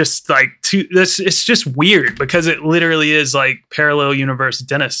that's just like, it's just weird because it literally is like parallel universe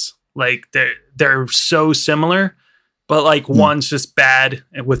Dennis. Like they're so similar, but like one's just bad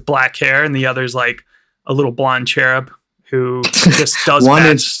with black hair and the other's like a little blonde cherub who just does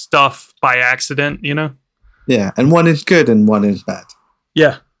bad stuff by accident, you know? Yeah, and one is good and one is bad.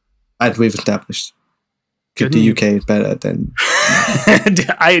 Yeah. As we've established. Because the UK is better than...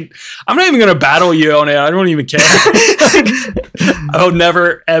 I'm not even going to battle you on it. I don't even care. I'll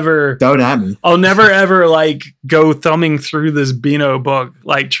never, ever... Don't at me. I'll never, ever, like, go thumbing through this Beano book,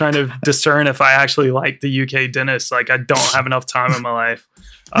 like, trying to discern if I actually like the UK Dennis. Like, I don't have enough time in my life.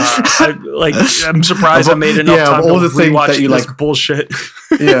 I'm surprised I made enough time of all to the things rewatch that you this like, bullshit.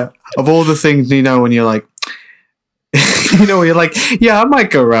 Yeah, of all the things, you know, when you're like, you know, you're like, yeah, I might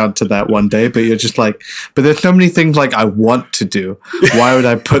go around to that one day, but you're just like, but there's so many things like I want to do. Why would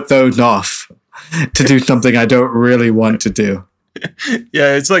I put those off to do something I don't really want to do?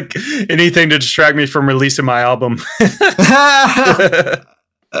 Yeah, it's like anything to distract me from releasing my album.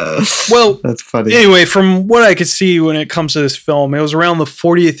 Well, that's funny. Anyway, from what I could see when it comes to this film, it was around the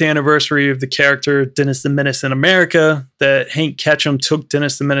 40th anniversary of the character Dennis the Menace in America that Hank Ketchum took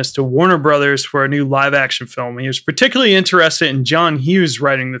Dennis the Menace to Warner Brothers for a new live-action film. He was particularly interested in John Hughes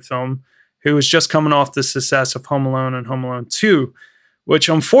writing the film, who was just coming off the success of Home Alone and Home Alone 2, which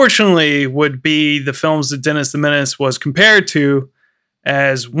unfortunately would be the films that Dennis the Menace was compared to,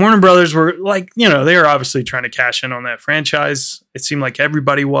 as Warner Brothers were like, you know, they were obviously trying to cash in on that franchise. It seemed like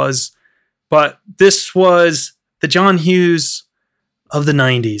everybody was. But this was the John Hughes of the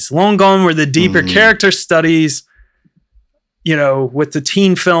 90s. Long gone were the deeper character studies, you know, with the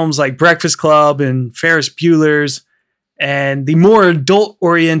teen films like Breakfast Club and Ferris Bueller's, and the more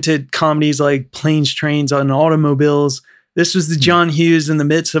adult-oriented comedies like Planes, Trains, and Automobiles. This was the John Hughes in the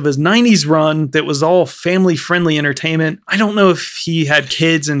midst of his 90s run that was all family-friendly entertainment. I don't know if he had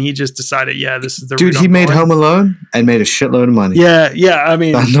kids and he just decided, yeah, this is the Dude, he made Home Alone and made a shitload of money. Yeah, I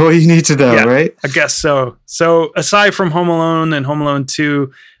mean... That's all you need to know, right? I guess so. So, aside from Home Alone and Home Alone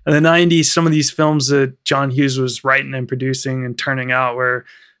 2, in the 90s, some of these films that John Hughes was writing and producing and turning out were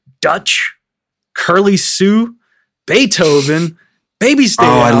Dutch, Curly Sue, Beethoven... Baby's Day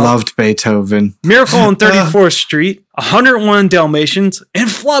Out, I loved Beethoven. Miracle on 34th Street, 101 Dalmatians, and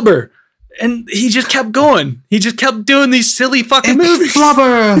Flubber. And he just kept going. He just kept doing these silly fucking movies.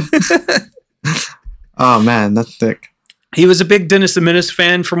 Flubber! Oh, man, that's sick. He was a big Dennis the Menace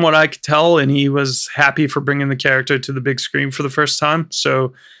fan from what I could tell, and he was happy for bringing the character to the big screen for the first time.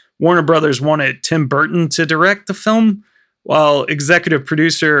 So Warner Brothers wanted Tim Burton to direct the film, while executive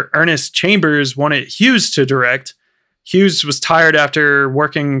producer Ernest Chambers wanted Hughes to direct. Hughes was tired after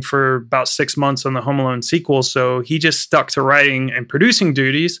working for about 6 months on the Home Alone sequel, so he just stuck to writing and producing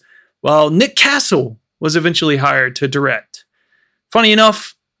duties, while Nick Castle was eventually hired to direct. Funny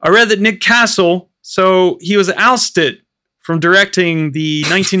enough, I read that Nick Castle, so he was ousted from directing the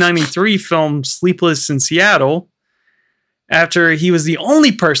 1993 film Sleepless in Seattle after he was the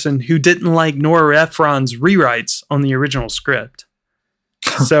only person who didn't like Nora Ephron's rewrites on the original script.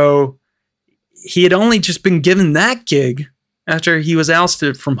 So he had only just been given that gig after he was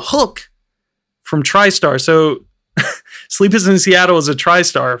ousted from Hook from TriStar. So Sleepless in Seattle is a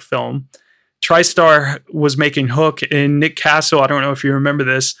TriStar film. TriStar was making Hook, and Nick Castle, I don't know if you remember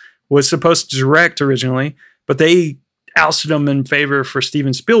this, was supposed to direct originally, but they ousted him in favor for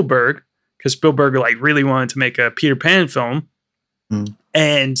Steven Spielberg because Spielberg really wanted to make a Peter Pan film.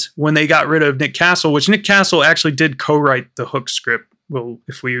 And when they got rid of Nick Castle, which Nick Castle actually did co-write the Hook script, well,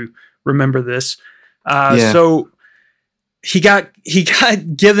 if we remember this, so he got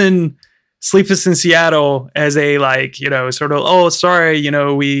given Sleepless in Seattle as a sort of, oh, sorry,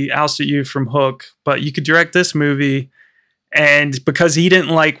 we ousted you from Hook, but you could direct this movie. And because he didn't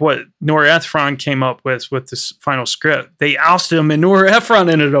like what Nora Ephron came up with this final script, they ousted him, and Nora Ephron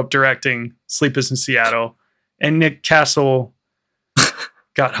ended up directing Sleepless in Seattle, and Nick Castle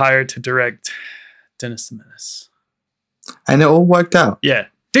got hired to direct Dennis the Menace. And it all worked out. Yeah.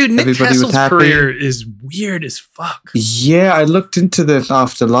 Dude, Nick Castle's career is weird as fuck. Yeah, I looked into this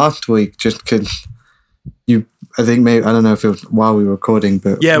after last week just because I think maybe, I don't know if it was while we were recording,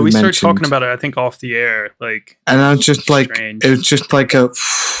 but yeah, we started talking about it, I think, off the air. And I was just strange. It was just I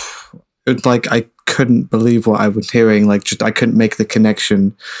couldn't believe what I was hearing. I couldn't make the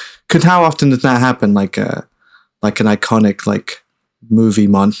connection. Because how often does that happen? Like an iconic movie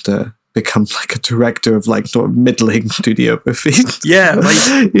monster becomes a director of sort of middling studio movies. Yeah,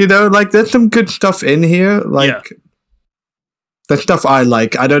 there's some good stuff in here. The stuff I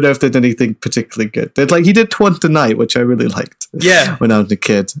like. I don't know if there's anything particularly good. He did Twice a Night, which I really liked. Yeah, when I was a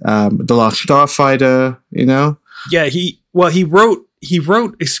kid. The Last Starfighter. Yeah, he wrote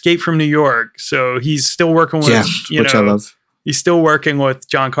Escape from New York, so he's still working with which I love. He's still working with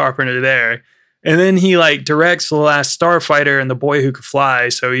John Carpenter there. And then he directs The Last Starfighter and The Boy Who Could Fly.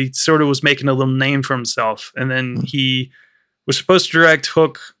 So he sort of was making a little name for himself. And then he was supposed to direct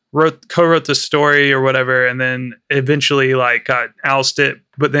Hook, co-wrote the story or whatever, and then eventually got ousted,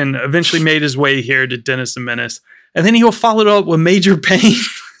 but then eventually made his way here to Dennis the Menace. And then he'll follow it up with Major Payne.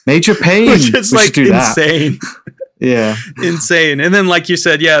 Major Payne. Which is insane. Yeah. Insane. And then you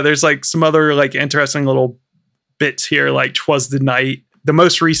said, there's some other interesting little bits here, Twas the Night. The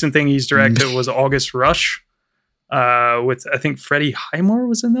most recent thing he's directed was August Rush, with I think Freddie Highmore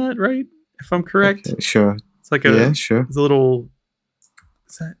was in that, right? If I'm correct. Okay, sure. It's sure. It's a little.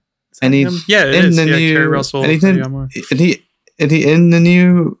 Is that him? Yeah, it is. Kerry Russell. Is he in the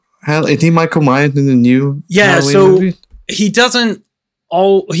new? Is he Michael Myers in the new? Yeah. Halloween so movie? he doesn't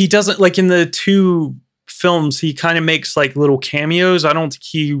in the two films. He kind of makes little cameos. I don't think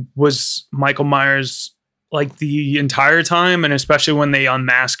he was Michael Myers the entire time, and especially when they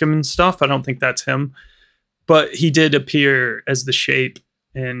unmask him and stuff. I don't think that's him, but he did appear as the Shape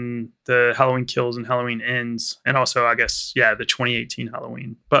in the Halloween Kills and Halloween Ends, and also I guess the 2018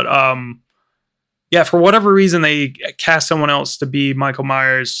 Halloween. But for whatever reason they cast someone else to be Michael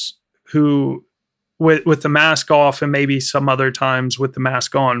Myers, who with the mask off, and maybe some other times with the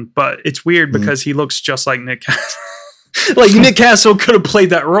mask on. But it's weird because he looks just like Nick Castle. Nick Castle could have played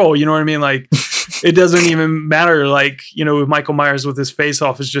that role, you know what I mean? It doesn't even matter. Michael Myers with his face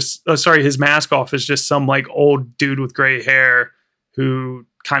off is just, his mask off is just some old dude with gray hair who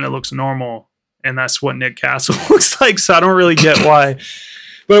kind of looks normal. And that's what Nick Castle looks like. So I don't really get why,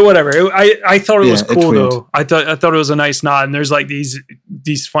 but whatever. I thought it was cool though. I thought it was a nice nod. And there's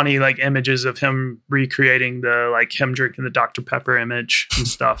these funny images of him recreating the him drinking the Dr. Pepper image and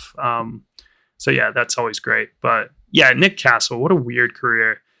stuff. So yeah, that's always great. But yeah, Nick Castle, what a weird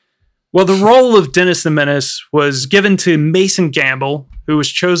career. Well, the role of Dennis the Menace was given to Mason Gamble, who was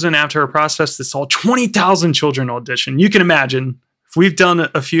chosen after a process that saw 20,000 children audition. You can imagine, if we've done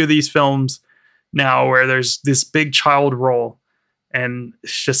a few of these films now where there's this big child role, and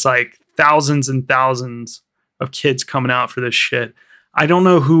it's just thousands and thousands of kids coming out for this shit. I don't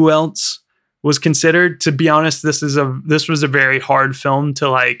know who else was considered. To be honest, this was a very hard film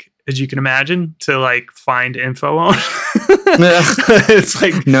to as you can imagine, to find info on.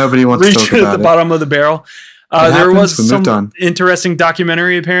 It's nobody wants to talk about at the bottom of the barrel. There was some interesting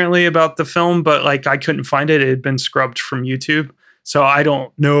documentary apparently about the film, but I couldn't find it. It had been scrubbed from YouTube. So I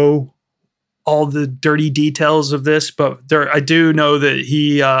don't know all the dirty details of this, but I do know that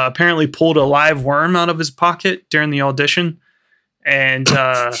he apparently pulled a live worm out of his pocket during the audition, and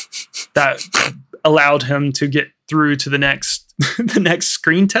that allowed him to get through to the next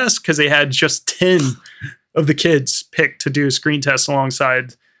screen test, because they had just 10 of the kids picked to do a screen test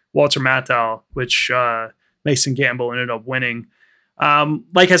alongside Walter Matthau, which Mason Gamble ended up winning.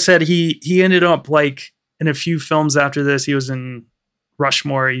 Like I said, he ended up like in a few films after this. He was in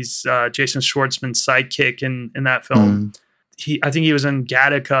Rushmore. He's Jason Schwartzman's sidekick in that film. I think he was in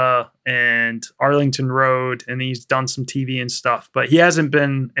Gattaca and Arlington Road, and he's done some TV and stuff, but he hasn't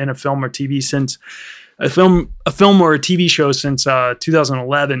been in a film or TV since a film or a TV show since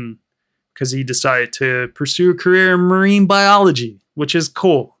 2011, because he decided to pursue a career in marine biology, which is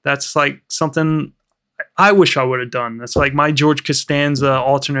cool. That's like something I wish I would have done. That's like my George Costanza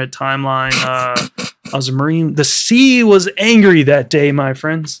alternate timeline. I was a Marine. The sea was angry that day, my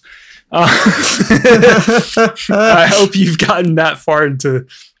friends. I hope you've gotten that far into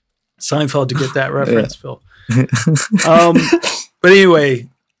Seinfeld to get that reference, Phil. But anyway,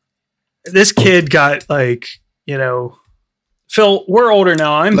 this kid got like, Phil, we're older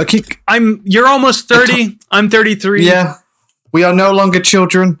now. You're almost 30. I'm 33. Yeah. We are no longer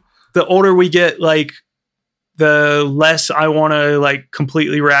children. The older we get, like, the less I want to like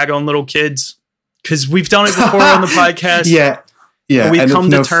completely rag on little kids, because we've done it before on the podcast. Yeah. We've come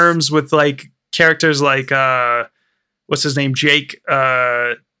to terms with like characters like what's his name? Jake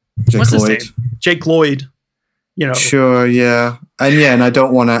Lloyd. Jake Lloyd. Sure, yeah. And I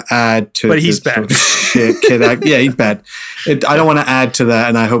don't want to add to, but he's bad. Shit kid act. Yeah, he's bad. I don't want to add to that,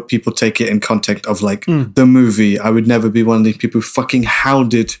 and I hope people take it in context of like the movie. I would never be one of these people who fucking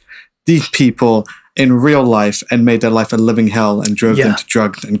hounded these people in real life and made their life a living hell and drove them to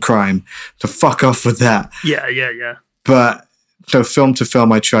drugs and crime. To fuck off with that. Yeah. But so film to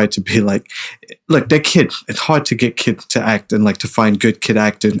film, I try to be like, look, they're kids. It's hard to get kids to act and like to find good kid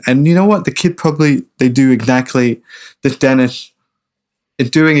acting. And you know what? The kid they do exactly, this Dennis is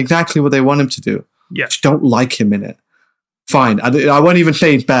doing exactly what they want him to do. Yeah. Just don't like him in it. Fine. I won't even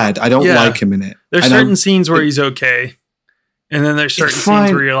say he's bad. I don't like him in it. There's certain scenes where he's okay. And then there's certain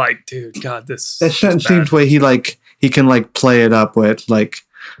scenes where you're like, dude, God, this. There's certain scenes where he can like play it up where it's like,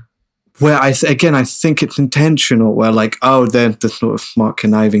 where I think it's intentional. Where like, oh, they're the sort of smart,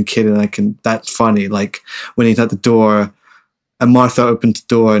 conniving kid, and that's funny. Like when he's at the door, and Martha opens the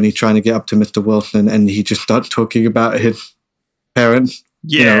door, and he's trying to get up to Mr. Wilson, and he just starts talking about his parents.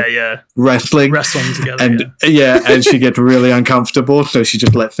 Wrestling together. And and she gets really uncomfortable, so she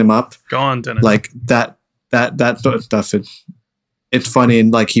just lets him up. Go on, Dennis. Like that sort of stuff. It's funny,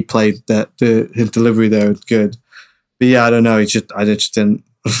 and like he played his delivery there was good. But yeah, I don't know. I just didn't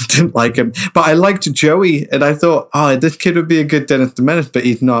like him. But I liked Joey, and I thought, oh, this kid would be a good Dennis the Menace, but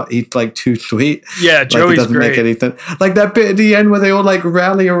he's not. He's like too sweet. Yeah, Joey's doesn't great. Make anything. Like that bit at the end where they all like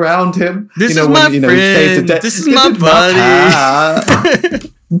rally around him. This is my friend. This is my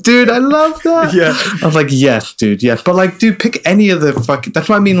buddy. Dude, I love that. Yeah. I was like, yes, dude, yes. But like, dude, pick any of the fucking. That's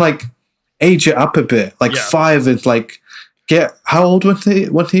what I mean. Like, age it up a bit. Like 5 is like. How old was he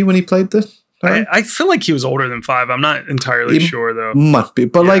when he played this? I feel like he was older than 5. I'm not entirely sure though. Must be,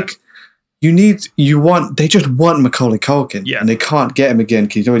 but like they just want Macaulay Culkin, and they can't get him again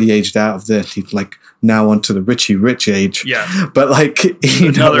because he's already aged out of this. He's like now onto the Richie Rich age. Yeah, but like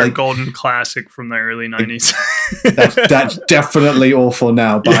another golden classic from the early 90s. that's definitely awful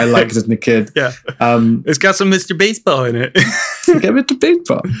now, but I liked it as a kid. Yeah, it's got some Mr. Baseball in it. Get Mr.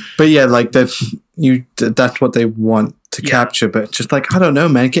 Baseball, but yeah, like that's what they want to capture, but just like, I don't know,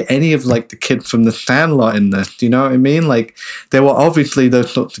 man, get any of like the kids from the Sandlot in this. Do you know what I mean? Like there were obviously those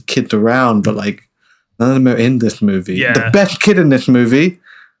sorts of kids around, but like none of them are in this movie. Yeah. The best kid in this movie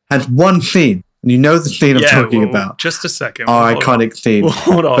has one scene, and you know the scene I'm talking about. Just a second. Iconic scene.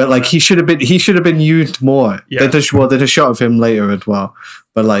 Hold on. But like he should have been used more. Yeah. There's a shot of him later as well.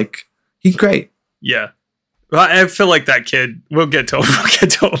 But like he's great. Yeah. Well, I feel like that kid. We'll get to him.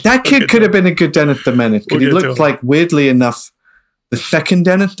 That kid could have been a good Dennis the Menace. Because he looked like, weirdly enough, the second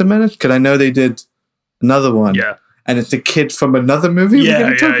Dennis the Menace. Because I know they did another one. Yeah. And it's a kid from another movie we're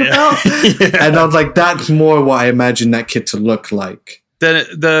going to talk about. And I was like, that's more what I imagine that kid to look like.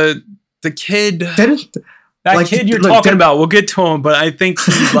 The kid. Dennis, that kid you're talking about, we'll get to him. But I think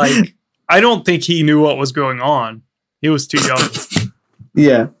he's like, I don't think he knew what was going on. He was too young.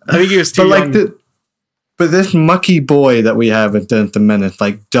 Yeah. I think he was too young. But this mucky boy that we have in Dennis the Menace,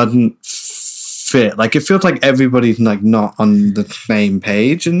 like, doesn't fit. Like, it feels like everybody's like not on the same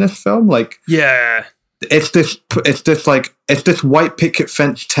page in this film. Like, yeah, it's this white picket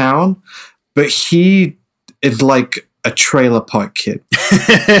fence town, but he is like a trailer park kid.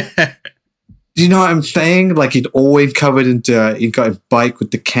 Do you know what I'm saying? Like, he'd always covered in dirt. He'd got his bike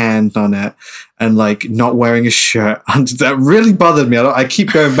with the cans on it, and like not wearing a shirt. And that really bothered me. I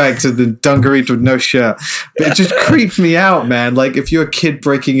keep going back to the dungarees with no shirt, but it just creeps me out, man. Like, if you're a kid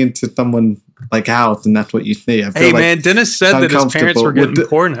breaking into someone like house, and that's what you see. I feel Hey, like man, Dennis said that his parents were getting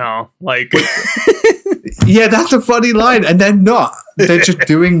porn now. Like, yeah, that's a funny line, and they're not. They're just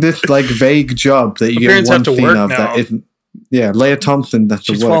doing this like vague job that you get one scene of that isn't. Yeah, Leia Thompson, that's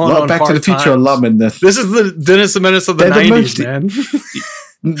the word. Well, Back to the Future alum in this. This is the Dennis the Menace of the 90s, man.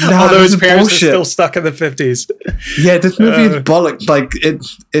 Although his parents are still stuck in the 50s. Yeah, this movie is bollocks. Like,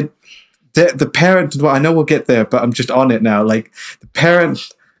 the parents, well, I know we'll get there, but I'm just on it now. Like, the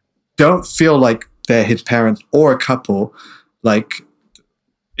parents don't feel like they're his parents or a couple. Like,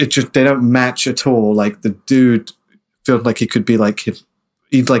 it just, they don't match at all. Like, the dude feels like he could be like he's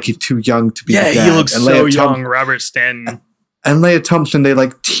too young to be the dad. He looks so young, Robert Stanton. And Leia Thompson, they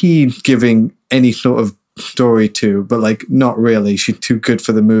like tease giving any sort of story to, but like not really. She's too good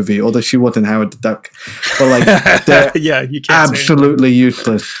for the movie, although she wasn't Howard the Duck. But like, they're you can't absolutely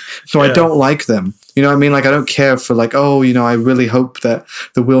useless. So I don't like them. You know what I mean? Like, I don't care for like, oh, you know, I really hope that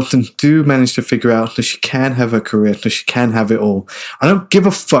the Wilsons do manage to figure out so she can have her career, so she can have it all. I don't give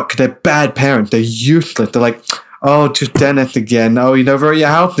a fuck. They're bad parents. They're useless. They're like, oh, just Dennis again. Oh, you never at your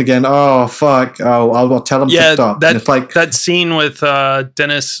house again. Oh, fuck. Oh, I'll tell him to stop. That, it's like that scene with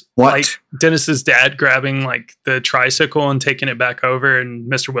Dennis, like Dennis's dad grabbing like the tricycle and taking it back over,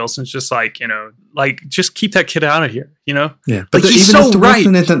 and Mr. Wilson's just like, you know, like, just keep that kid out of here, you know? Yeah. But like, he's so right.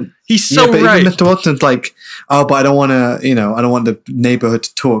 He's so right. Mr. Wilson's like, oh, but I don't want to, you know, I don't want the neighborhood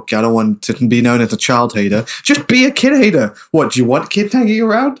to talk. I don't want to be known as a child hater. Just be a kid hater. What, do you want kids hanging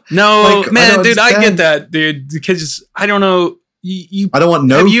around? No, like, man, dude, I get that, dude. Because I don't know. I don't want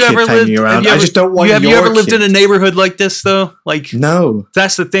no kids hanging around. I just don't want Have you ever lived in a neighborhood like this, though? Like, no.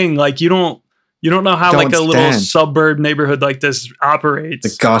 That's the thing. Like, you don't know how like a little suburb neighborhood like this operates.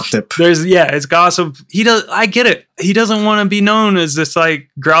 The gossip. It's gossip. I get it. He doesn't want to be known as this like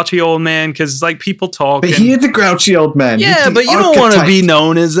grouchy old man because like people talk. But he is a grouchy old man. Yeah, but you don't want to be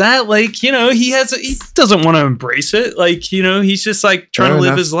known as that. Like, you know, he doesn't want to embrace it. Like, you know, he's just like trying to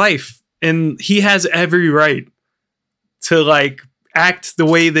live his life, and he has every right to like act the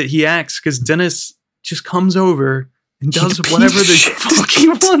way that he acts because Dennis just comes over and does whatever the fuck he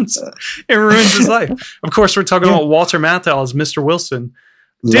wants and ruins his life. Of course, we're talking about Walter Matthau as Mr. Wilson.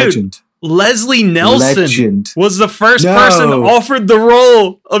 Dude, Legend. Leslie Nelson was the first person offered the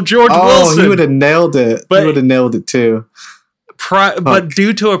role of George Wilson. Oh, he would have nailed it. He would have nailed it too. But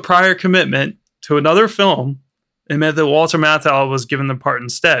due to a prior commitment to another film, it meant that Walter Matthau was given the part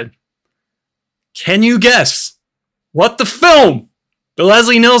instead. Can you guess what the film that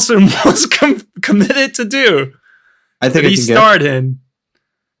Leslie Nielsen was committed to do? I think he starred in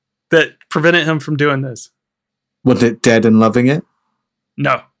that prevented him from doing this. Was it Dead and Loving It?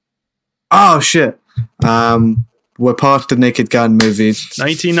 No. Oh shit. We're past the Naked Gun movies.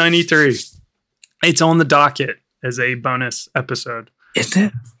 1993. It's on the docket as a bonus episode. Is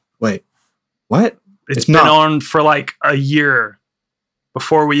it? Wait. What? It's been on for like a year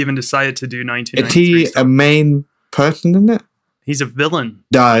before we even decided to do 1993. Is he a main person in it? He's a villain.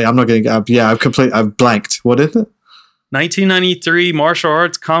 No, I'm not going to. Yeah, I've blanked. What is it? 1993 martial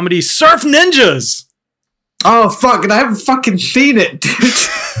arts comedy Surf Ninjas. Oh, fuck. And I haven't fucking seen it,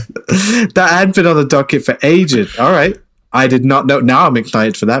 dude. That had been on the docket for ages. All right. I did not know. Now I'm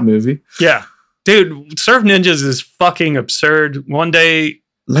excited for that movie. Yeah. Dude, Surf Ninjas is fucking absurd. One day,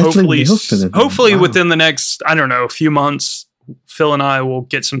 hopefully within the next, I don't know, few months, Phil and I will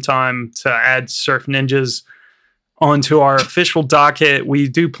get some time to add Surf Ninjas onto our official docket. We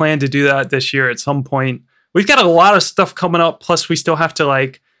do plan to do that this year at some point. We've got a lot of stuff coming up. Plus, we still have to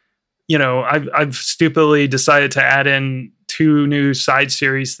like, you know, I've stupidly decided to add in 2 new side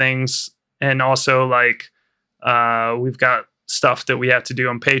series things, and also like we've got stuff that we have to do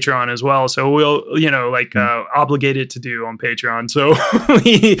on Patreon as well. So we'll, you know, like obligated to do on Patreon. So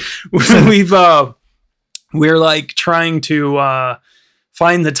we're like trying to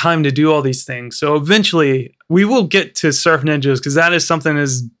find the time to do all these things. So eventually we will get to Surf Ninjas because that is something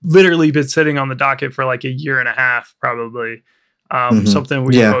that's literally been sitting on the docket for like a year and a half, probably. Something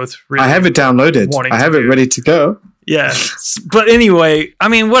we both really I have it downloaded. I have it ready to go. Yeah. But anyway, I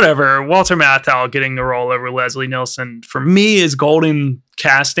mean, whatever. Walter Matthau getting the role over Leslie Nielsen for me is golden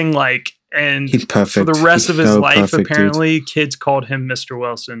casting. Like, and he's perfect. For the rest of his life, apparently, kids called him Mr.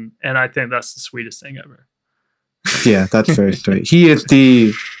 Wilson, and I think that's the sweetest thing ever. Yeah, that's very sweet. He is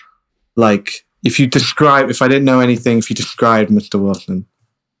the, like, if I didn't know anything, if you described Mr. Wilson,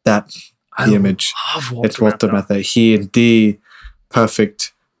 that's the image. Love It's Walter Matthau. He and the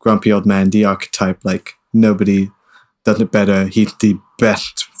perfect grumpy old man, the archetype. Like nobody does it better. He's the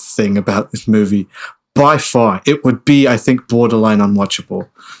best thing about this movie by far. It would be, I think, borderline unwatchable.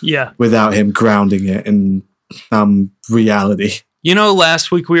 Yeah, without him grounding it in reality. You know,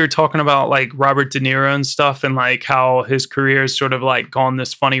 last week we were talking about like Robert De Niro and stuff, and like how his career is sort of like gone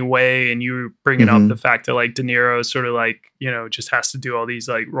this funny way, and you were bringing up the fact that like De Niro is sort of like, you know, just has to do all these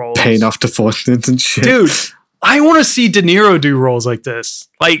like roles, paying off the fortunes and shit. Dude, I want to see De Niro do roles like this,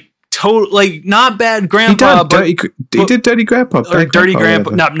 like like not bad grandpa, he did Dirty Grandpa, or Dirty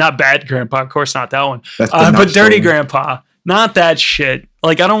Grandpa, not bad grandpa, of course not that one, but Dirty Grandpa, not that shit.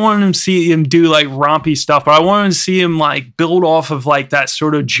 Like, I don't want him to see him do like rompy stuff, but I want him to see him like build off of like that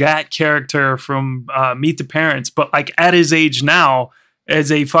sort of Jack character from Meet the Parents, but like at his age now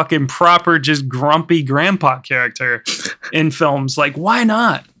as a fucking proper just grumpy grandpa character in films. Like, why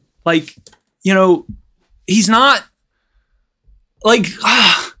not? Like, you know, he's not like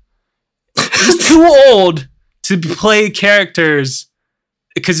he's too old to play characters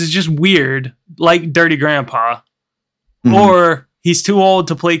because it's just weird, like Dirty Grandpa, or he's too old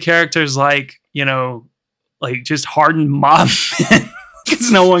to play characters like, you know, like just hardened mob men because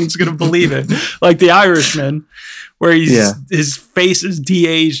no one's going to believe it. Like The Irishman, where his face is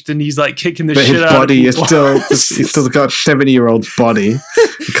de-aged and he's like kicking the shit out of people. But his body he's still got a 70-year-old body.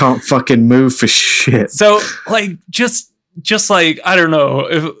 He can't fucking move for shit. So like, just like, I don't know,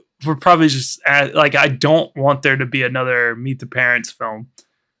 if we're probably just like, I don't want there to be another Meet the Parents film.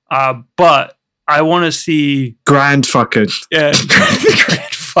 But I want to see grand fuckers. Yeah,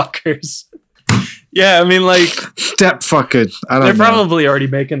 grand fuckers. Yeah, I mean, like step fuckers. I don't know. They're probably already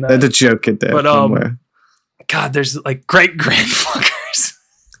making that. They're the joke in there, but somewhere. God, there's like great grand fuckers.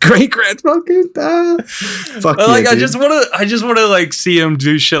 Great grand fuckers. Fuck yeah, like, dude. I just want to like see him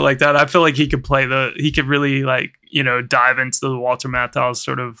do shit like that. I feel like he could really like, you know, dive into the Walter Matthau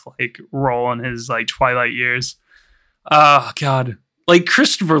sort of like role in his like twilight years. God. Like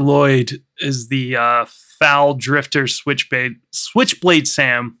Christopher Lloyd is the foul drifter Switchblade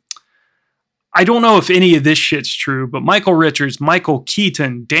Sam. I don't know if any of this shit's true, but Michael Richards, Michael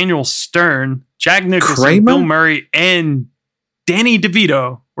Keaton, Daniel Stern, Jack Nicholson, Kramer? Bill Murray, and Danny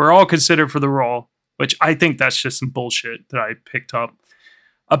DeVito were all considered for the role, which I think that's just some bullshit that I picked up.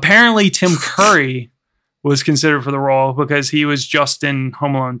 Apparently, Tim Curry was considered for the role because he was just in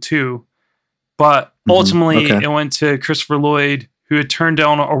Home Alone 2. But ultimately, it went to Christopher Lloyd, who had turned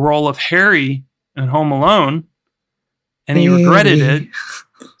down a role of Harry in Home Alone, and he regretted it.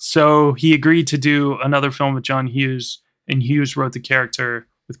 So he agreed to do another film with John Hughes, and Hughes wrote the character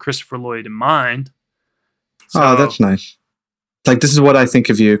with Christopher Lloyd in mind. So, that's nice. Like, this is what I think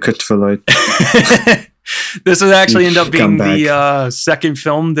of you, Christopher Lloyd. This would actually end up being the second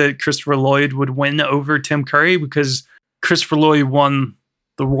film that Christopher Lloyd would win over Tim Curry, because Christopher Lloyd won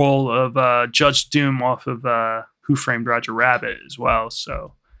the role of Judge Doom off of Who Framed Roger Rabbit as well.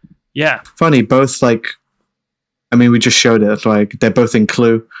 So, yeah. Funny, both like, I mean, we just showed it. Like, they're both in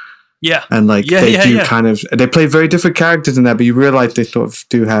Clue. Yeah. And like, kind of, they play very different characters in that, but you realize they sort of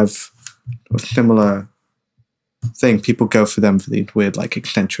do have a similar thing. People go for them for these weird, like,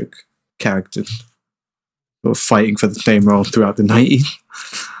 eccentric characters who are fighting for the same role throughout the 90s.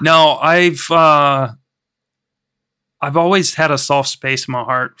 No, I've always had a soft space in my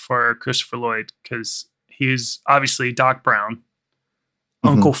heart for Christopher Lloyd, because he's obviously Doc Brown,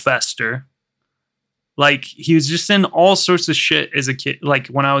 Uncle Fester. Like, he was just in all sorts of shit as a kid. Like,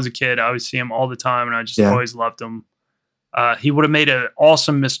 when I was a kid, I would see him all the time, and I just always loved him. He would have made an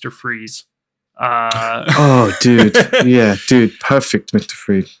awesome Mr. Freeze. Oh, dude. Yeah, dude. Perfect Mr.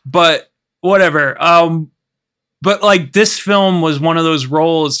 Freeze. But whatever. But, like, this film was one of those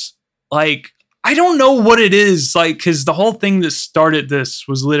roles, like, I don't know what it is, like, because the whole thing that started this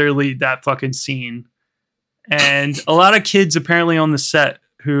was literally that fucking scene. And a lot of kids apparently on the set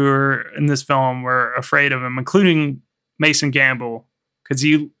who are in this film were afraid of him, including Mason Gamble, because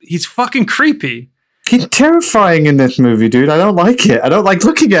he's fucking creepy. He's terrifying in this movie, dude. I don't like it. I don't like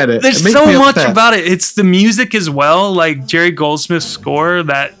looking at it. There's so much about it. It's the music as well, like Jerry Goldsmith's score,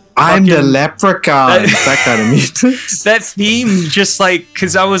 that I'm the leprechaun. That kind of music. That theme, just like,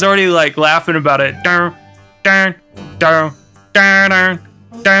 because I was already like laughing about it. Dun, dun, dun, dun, dun,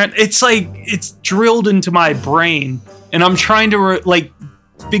 dun. It's like, it's drilled into my brain, and I'm trying to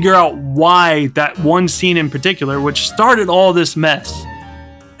figure out why that one scene in particular, which started all this mess,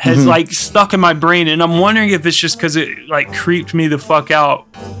 has like stuck in my brain. And I'm wondering if it's just because it like creeped me the fuck out,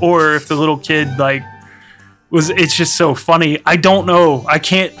 or if the little kid like it's just so funny. I don't know. I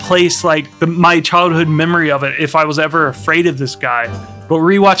can't place like my childhood memory of it, if I was ever afraid of this guy. But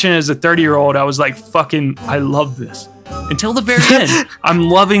rewatching it as a 30-year-old, I was like, fucking, I love this. Until the very end. I'm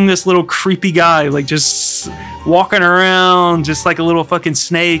loving this little creepy guy, like just walking around just like a little fucking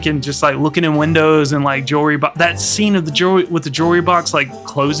snake and just like looking in windows and like jewelry box. That scene of the jewelry with the jewelry box like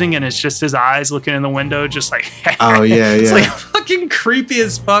closing and it's just his eyes looking in the window, just like Oh yeah, it's yeah. like fucking creepy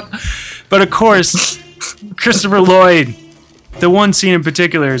as fuck. But of course, Christopher Lloyd, the one scene in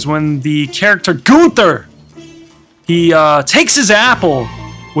particular is when the character Gunther, he takes his apple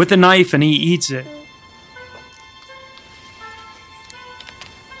with a knife and he eats it.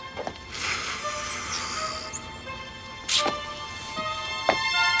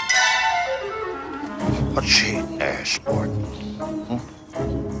 What's she eating there, sport?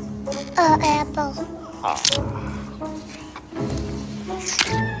 Apple.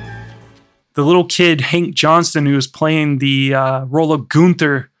 The little kid, Hank Johnston, who was playing the role of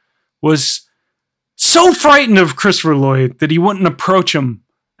Gunther, was so frightened of Christopher Lloyd that he wouldn't approach him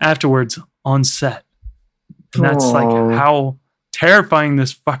afterwards on set. And that's like how terrifying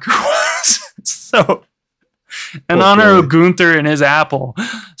this fucker was. So, in honor of Gunther and his apple,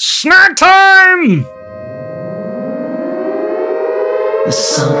 snack time! There's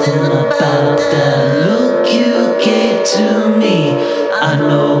something about that look you gave to me. I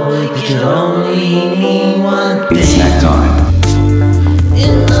know it could only mean one thing. It's snack time.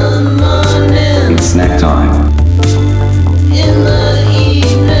 In the morning, It's snack time. in the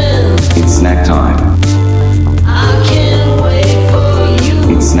evening, It's snack time. I can't wait for you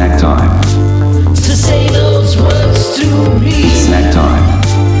It's snack time. to say those words to me. It's snack time.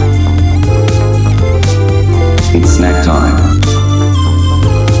 It's snack time.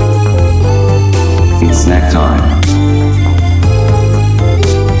 It's snack time.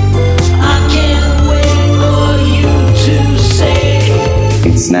 I can't wait for you to say.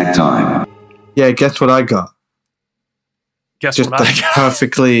 It's snack time. Yeah, guess what I got? Guess Just what the I got?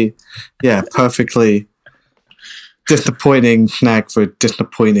 perfectly disappointing snack for a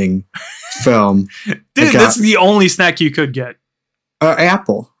disappointing film. Dude, I got that's the only snack you could get.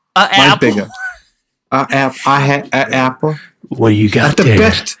 apple. Mine's Apple. bigger. I had an apple. What do you got The there?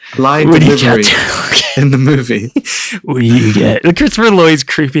 best line What do you delivery got there? in the movie. What do you get? Christopher Lloyd's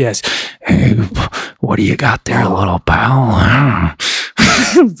creepy ass. Hey, what do you got there, little pal?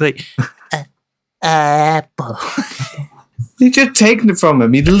 It's like, apple. You just taking it from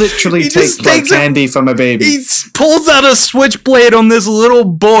him. He literally He takes just like takes it- candy from a baby. He pulls out a switchblade on this little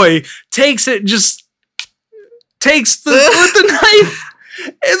boy, takes it, just takes the with the knife,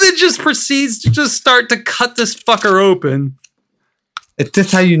 and then just proceeds to just start to cut this fucker open. Is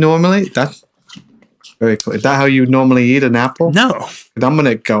this how you normally? That's very cool. Is that how you normally eat an apple? No. 'Cause I'm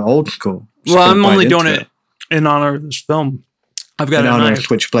gonna go old school. Just Well, gonna I'm bite only into doing it in honor of this film. I've got In a honor of knife.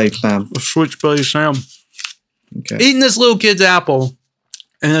 Switchblade Sam. Switchblade Sam. Okay. Eating this little kid's apple,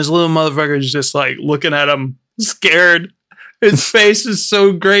 and this little motherfucker is just like looking at him, scared. His face is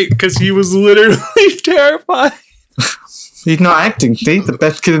so great because he was literally terrified. He's not acting. See, the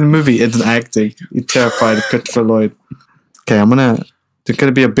best kid in the movie isn't acting. He's terrified of Christopher Lloyd. Okay, there's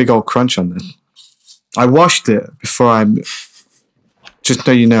gonna be a big old crunch on this. I washed it before just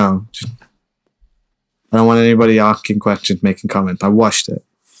so you know. I don't want anybody asking questions, making comments. I washed it.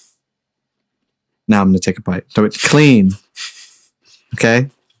 Now I'm gonna take a bite. So it's clean. Okay?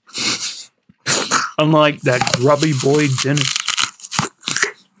 Unlike that grubby boy Dennis.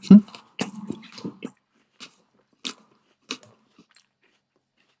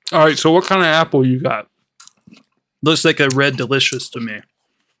 All right, so what kind of apple you got? Looks like a red delicious to me.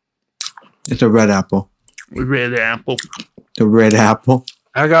 It's a red apple. Red apple. The red apple.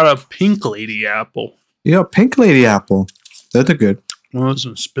 I got a pink lady apple. You got pink lady apple. Those are good. One of those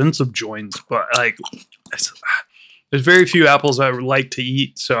expensive joints, but like, there's very few apples I would like to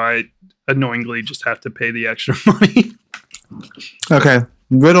eat, so I annoyingly just have to pay the extra money. Okay.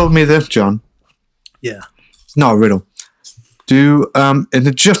 Riddle me this, John. Yeah. It's not a riddle. Is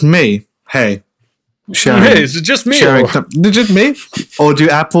it just me? Hey. Sharing. Hey, is it just me? Sharing. Or- Is it just me? Or do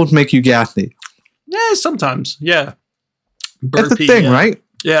apples make you gassy? Yeah, sometimes. Yeah. That's the Burpee, thing, yeah. right?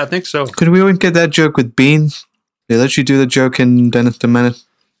 Yeah, I think so. Could we always get that joke with beans? They let you do the joke in Dennis the Menace.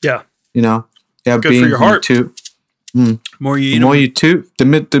 Yeah. You know? Yeah, Good for beans, your heart. You toot. The more you eat The more 'em, you toot,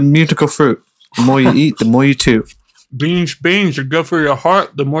 the musical fruit. The more you eat, the more you toot. beans are good for your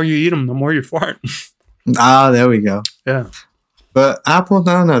heart. The more you eat them, the more you fart. Ah, there we go. Yeah. But apples,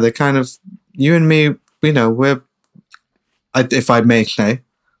 no, they're kind of, you and me, you know, if I may say,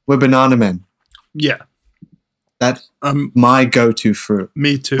 we're banana men. Yeah. That's my go-to fruit.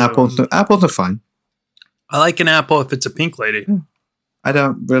 Me too. Apples are fine. I like an apple if it's a pink lady. I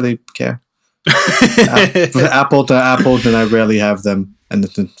don't really care. Apple to apple, then I rarely have them, and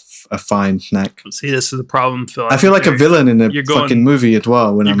it's a fine snack. See, this is the problem, Phil. I feel like a villain in a fucking movie as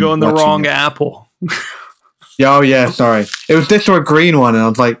well. When you're I'm going the watching wrong it. apple. Yeah, oh yeah, sorry. It was this or a green one, and I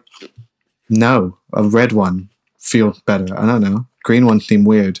was like, no, a red one feels better. I don't know. Green ones seem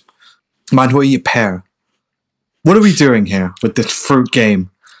weird. Mind what you eat pear. What are we doing here with this fruit game?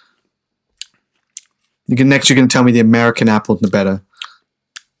 Next, you're going to tell me the American apple's the better.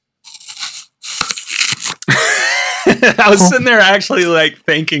 I was sitting there actually like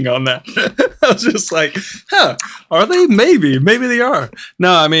thinking on that. I was just like, are they? Maybe they are.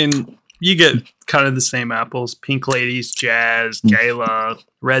 No, I mean, you get kind of the same apples. Pink Ladies, Jazz, Gala,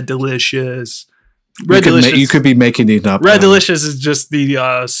 Red Delicious. You could be making these up. Red Delicious is just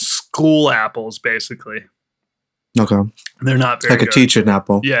the school apples, basically. Okay. They're not very like a good. teacher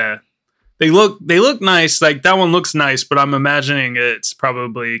apple. Yeah. They look nice. Like that one looks nice, but I'm imagining it's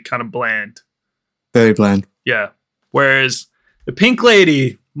probably kind of bland. Very bland. Yeah. Whereas the Pink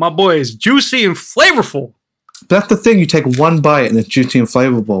Lady, my boy, is juicy and flavorful. That's the thing. You take one bite and it's juicy and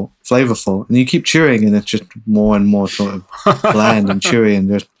flavorful, and you keep chewing, and it's just more and more sort of bland and chewy. And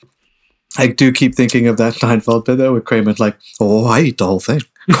just, I do keep thinking of that Seinfeld bit there where Kramer's like, "Oh, I eat the whole thing,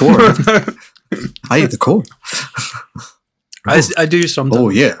 core. I eat the core." I do sometimes. Oh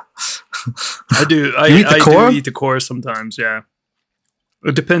yeah, I do. I eat the core? do eat the core sometimes. Yeah.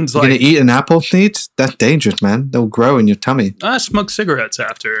 It depends. You're gonna eat an apple seed? That's dangerous, man. They'll grow in your tummy. I smoke cigarettes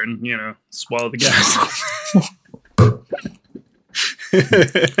after, and swallow the gas.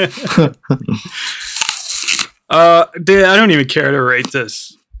 Dude, I don't even care to rate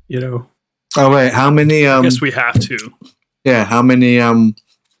this. Oh wait, how many? I guess we have to. Yeah, how many?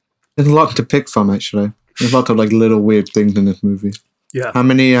 There's a lot to pick from actually. There's a lot of like little weird things in this movie. Yeah. How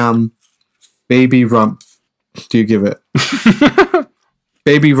many baby rump do you give it?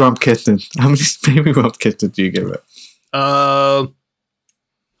 Baby rump kisses. How many baby rump kisses do you give it? I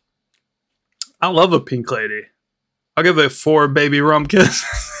love a Pink Lady. I'll give it 4 baby rump kisses.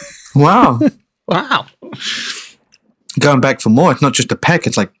 Wow. Wow. Going back for more. It's not just a peck.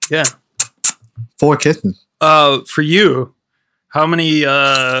 It's like 4 kisses. For you, how many?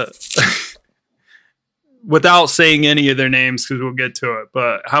 Without saying any of their names, because we'll get to it.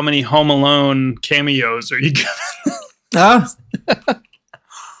 But how many Home Alone cameos are you giving?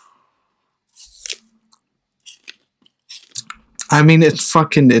 I mean, it's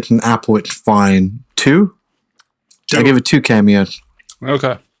an apple. It's fine. 2? I give it 2 cameos.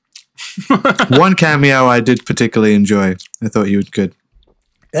 Okay. 1 cameo I did particularly enjoy. I thought you was good.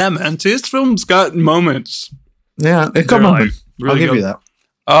 Yeah, man. See, this film's got moments. Yeah, it got moments. I'll give you that.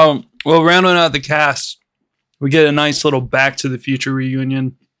 Well, rounding out the cast, we get a nice little Back to the Future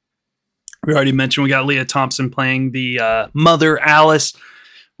reunion. We already mentioned we got Leah Thompson playing the mother, Alice.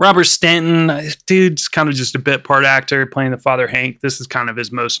 Robert Stanton, dude's kind of just a bit part actor playing the father, Hank. This is kind of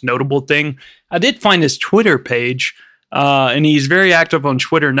his most notable thing. I did find his Twitter page, and he's very active on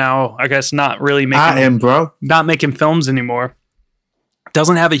Twitter now. I guess not making films anymore.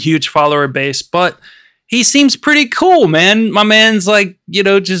 Doesn't have a huge follower base, but he seems pretty cool, man. My man's like,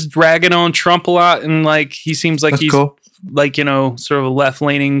 just dragging on Trump a lot, and like he seems like he's cool. Like, sort of a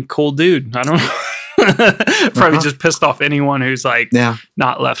left-leaning cool dude. I don't know. Probably just pissed off anyone who's like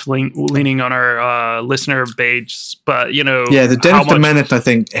not left-leaning on our listener page. But, the Dennis the Menace, I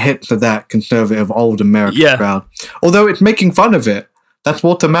think, hit for that conservative old American crowd. Although it's making fun of it. That's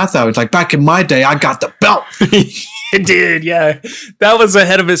Walter Matthau. It's like, back in my day, I got the belt. It did, yeah. That was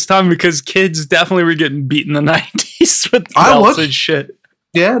ahead of its time because kids definitely were getting beat in the 90s with belts and shit.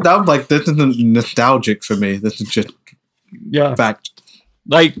 Yeah, that was like, this isn't nostalgic for me. This is just fact.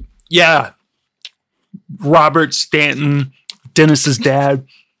 Like, yeah. Robert Stanton, Dennis's dad.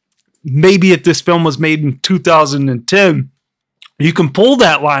 Maybe if this film was made in 2010, you can pull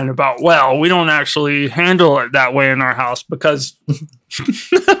that line about, well, we don't actually handle it that way in our house because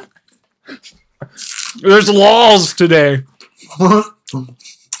there's laws today.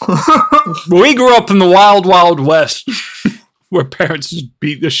 We grew up in the wild, wild west where parents just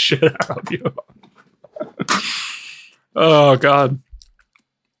beat the shit out of you. Oh, God.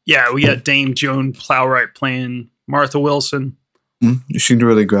 Yeah, we got Dame Joan Plowright playing Martha Wilson. She's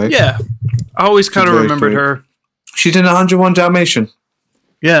really great. Yeah. I always kind of remembered her. She did 101 Dalmatian.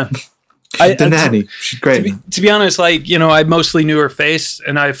 Yeah. The nanny. She's great. To be honest, like, I mostly knew her face,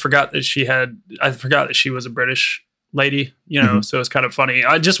 and I forgot that she was a British lady, so it's kind of funny.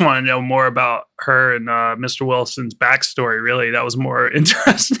 I just want to know more about her and Mr. Wilson's backstory, really. That was more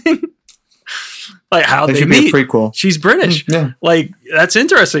interesting. Like how That they should be a meet. prequel. She's British. Yeah. Like that's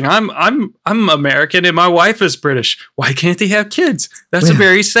interesting. I'm American and my wife is British. Why can't they have kids? That's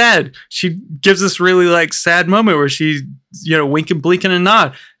very sad. She gives this really like sad moment where she, winking, blinking, and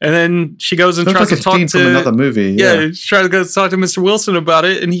nod, and then she goes and tries like to talk to from another movie. she tries to go talk to Mr. Wilson about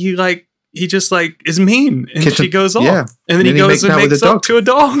it, and he just is mean, and she goes off, and then he goes and makes up to a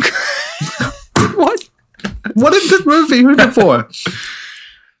dog. What? What is this movie? Who's it for?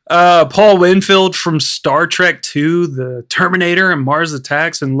 Paul Winfield from Star Trek II, The Terminator, and Mars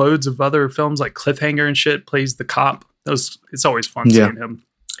Attacks, and loads of other films like Cliffhanger and shit, plays the cop. It's always fun seeing him.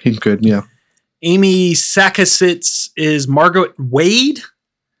 He's good, yeah. Amy Sakasitz is Margaret Wade,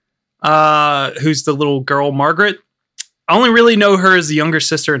 who's the little girl Margaret. I only really know her as the younger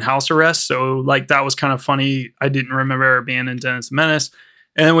sister in House Arrest, so that was kind of funny. I didn't remember her being in Dennis the Menace.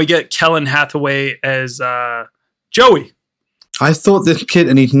 And then we get Kellen Hathaway as Joey. I thought this kid,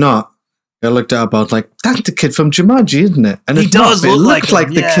 and he's not. I looked it up. I was like, "That's the kid from Jumanji, isn't it?" And he does look like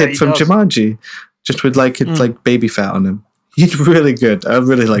the kid from Jumanji, just with baby fat on him. He's really good. I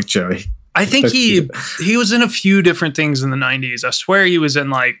really like Joey. I think he was in a few different things in the 90s. I swear he was in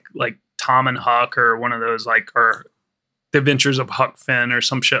like Tom and Huck or one of those or The Adventures of Huck Finn or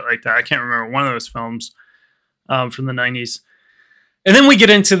some shit like that. I can't remember one of those films from the 90s. And then we get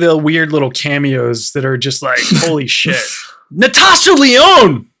into the weird little cameos that are just like, holy shit. Natasha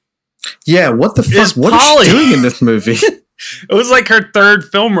Lyonne! Yeah, what the fuck? What is she doing in this movie? It was like her third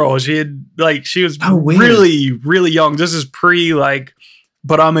film role. She had she was really, really young. This is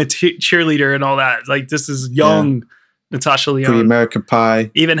but I'm a cheerleader and all that. This is young Natasha Lyonne. Pre-American Pie.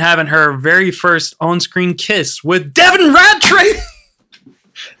 Even having her very first on-screen kiss with Devin Rattree.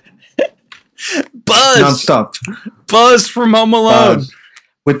 Buzz. Non-stop. Buzz from Home Alone.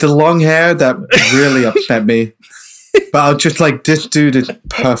 With the long hair, that really upset me. But I was just like, this dude is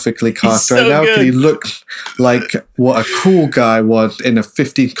perfectly cast right now. He looks like what a cool guy was in a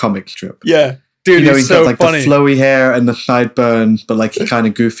 50s comic strip. Yeah. Dude, he's got funny. The flowy hair and the sideburns, but he's kind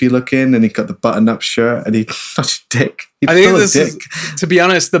of goofy looking, and he's got the button-up shirt, and he's such a dick. I think this is, to be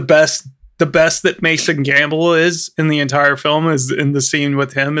honest, the best that Mason Gamble is in the entire film is in the scene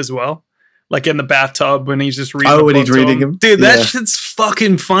with him as well. In the bathtub when he's just reading. Oh, when he's reading him, dude, that shit's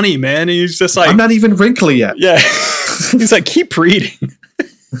fucking funny, man. And he's just like, I'm not even wrinkly yet. Yeah, he's like, keep reading,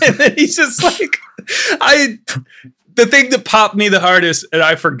 and then he's just like, the thing that popped me the hardest, and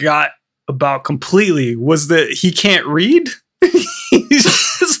I forgot about completely, was that he can't read. He's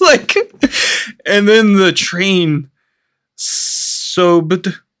just like, and then the train sobbed.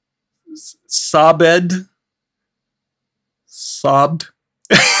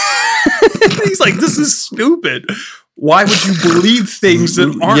 He's like, this is stupid. Why would you believe things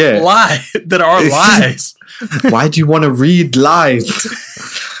that aren't that are lies? Why do you want to read lies?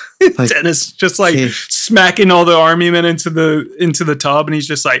 Dennis just smacking all the army men into the tub, and he's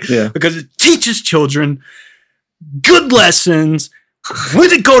just like, because it teaches children good lessons, when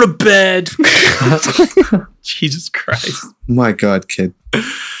to go to bed. Jesus Christ. My God, kid.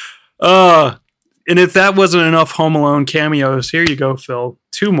 And if that wasn't enough Home Alone cameos, here you go, Phil.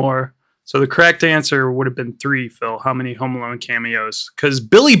 2 more. So the correct answer would have been 3, Phil. How many Home Alone cameos? Because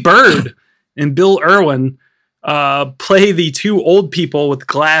Billy Bird and Bill Irwin play the 2 old people with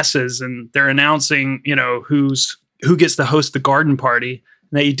glasses, and they're announcing, who gets to host the garden party.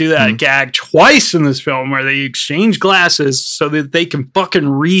 And they do that gag twice in this film where they exchange glasses so that they can fucking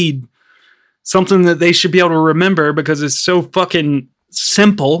read something that they should be able to remember because it's so fucking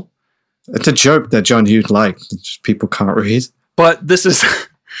simple. It's a joke that John Hughes liked. Just people can't read. But this is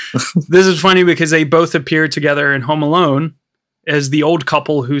funny because they both appear together in Home Alone as the old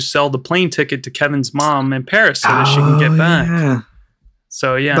couple who sell the plane ticket to Kevin's mom in Paris so that she can get back. Yeah.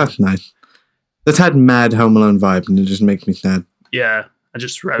 So, yeah. That's nice. That's had mad Home Alone vibe, and it just makes me sad. Yeah. I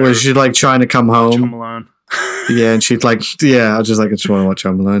just read where she's trying to come home. Home Alone. Yeah, and she'd I just want to watch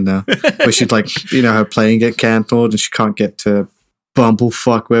Home Alone now. Where she'd her plane get cancelled and she can't get to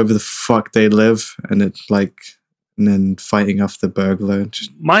Bumblefuck, wherever the fuck they live, and it's and then fighting off the burglar.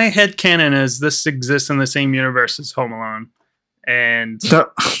 My headcanon is this exists in the same universe as Home Alone. And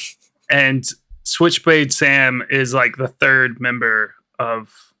Switchblade Sam is the 3rd member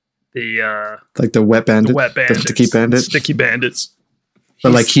of the the Wet Bandits. The Sticky Bandits. Sticky Bandits.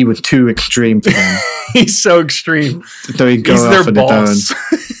 But he was too extreme for them. He's so extreme. So he's their boss.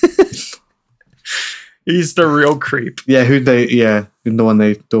 He's the real creep. Yeah, the one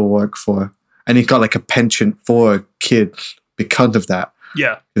they do work for. And he got a penchant for kids because of that.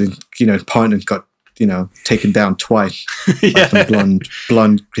 Yeah. His partner got, taken down twice. Yeah. By some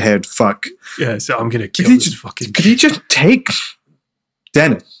blonde-haired fuck. Yeah, so I'm going to kill this fucking Could he just take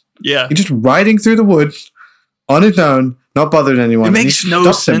Dennis Yeah. He's just riding through the woods on his own, not bothering anyone. It makes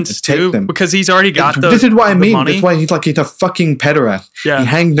no sense too, because he's already got the This is what I mean. money. That's why he's a fucking pederast. Yeah. He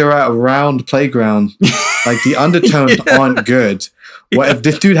hangs around the playground. Like, the undertones aren't good. What if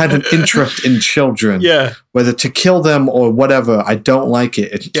this dude had an interest in children? Yeah. Whether to kill them or whatever, I don't like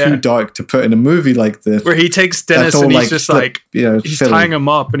it. It's too dark to put in a movie like this. Where he takes Dennis and he's just he's silly. Tying him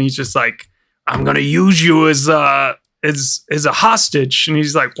up, and he's just like, I'm going to use you as a hostage. And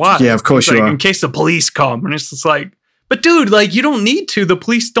he's like, why? Yeah, of course you are. In case the police come. And it's just like, but dude, like, you don't need to. The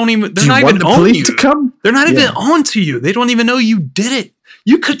police don't even, they're not even on you. To come? They're not even on to you. They don't even know you did it.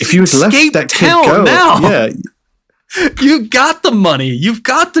 You could if you escape left that town kid go, now. Yeah. You got the money. You've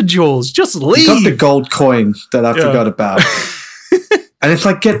got the jewels. Just leave. You got the gold coin that I forgot about. And it's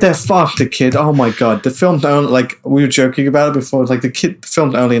like, get there faster, kid. Oh my God. The film's only, like, we were joking about it before. It's like the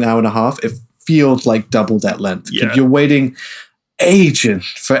film's only an hour and a half. It feels like double that length. Yeah. You're waiting ages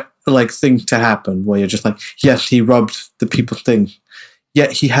for, like, things to happen where you're just like, yes, he robbed the people's thing.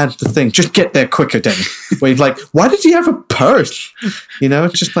 Yet he had the thing. Just get there quicker, Denny. Where he's like, why did he have a purse? You know,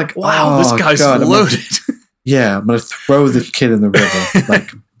 it's just like, wow, this guy's loaded. I'm going to throw this kid in the river. Like,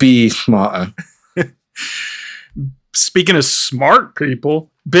 be smarter. Speaking of smart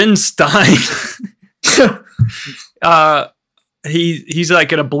people, Ben Stein. He's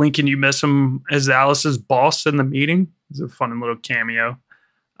like in a blink and you miss him as Alice's boss in the meeting. It's a fun little cameo.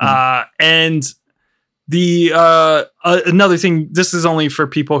 And the another thing, this is only for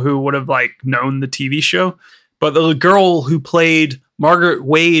people who would have like known the TV show, but the girl who played Margaret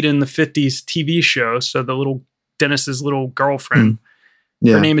Wade in the 50s TV show, so the little Dennis's little girlfriend,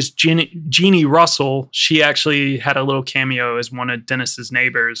 her name is Jeannie Russell. She actually had a little cameo as one of Dennis's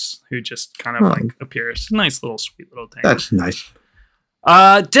neighbors who just kind of like appears. Nice little sweet little thing. That's nice.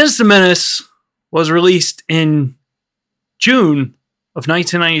 Dennis the Menace was released in June of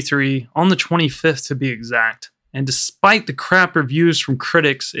 1993, on the 25th to be exact. And despite the crap reviews from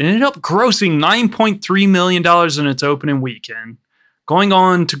critics, it ended up grossing $9.3 million in its opening weekend, going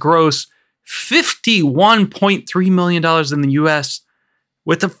on to gross $51.3 million in the US,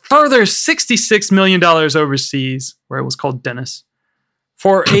 with a further $66 million overseas, where it was called Dennis,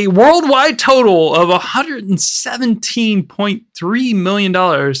 for a worldwide total of $117.3 million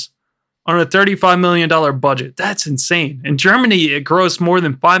on a $35 million budget. That's insane. In Germany, it grossed more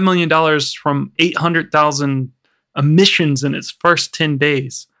than $5 million from 800,000 emissions in its first 10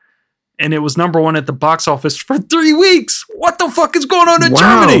 days. And it was number one at the box office for 3 weeks. What the fuck is going on in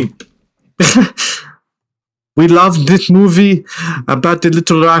Germany? We love this movie about the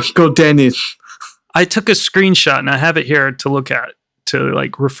little rascal Dennis. I took a screenshot and I have it here to look at, to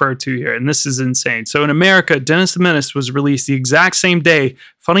like refer to here. And this is insane. So in America, Dennis the Menace was released the exact same day.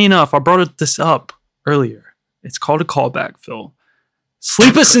 Funny enough, I brought this up earlier. It's called a callback, Phil.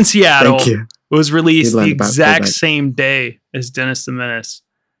 Sleepless in Seattle was released the exact same day as Dennis the Menace.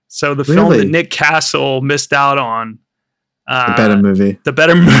 So the film that Nick Castle missed out on, the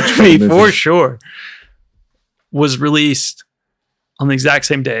better movie for sure, was released on the exact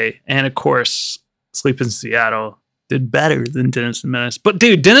same day. And of course, Sleep in Seattle did better than Dennis the Menace. But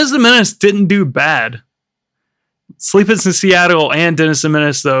dude, Dennis the Menace didn't do bad. Sleepless in Seattle and Dennis the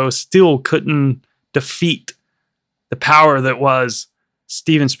Menace, though, still couldn't defeat the power that was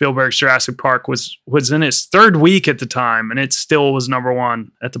Steven Spielberg's Jurassic Park. Was in its third week at the time, and it still was number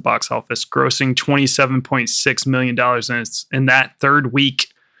one at the box office, grossing $27.6 million in that third week.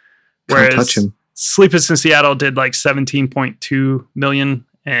 Whereas Sleepless in Seattle did like $17.2 million.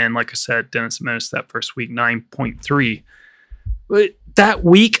 And like I said, Dennis the Menace that first week, 9.3. But that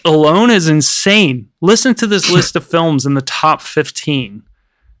week alone is insane. Listen to this list of films in the top 15.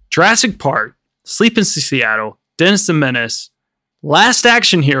 Jurassic Park, Sleep in Seattle, Dennis the Menace, Last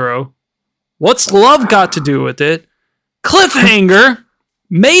Action Hero, What's Love Got to Do with It, Cliffhanger,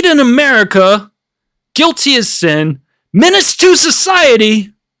 Made in America, Guilty as Sin, Menace to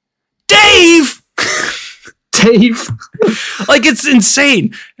Society, Dave! Like, it's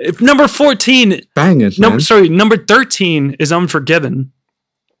insane. If number 14, bangers, number 13 is Unforgiven.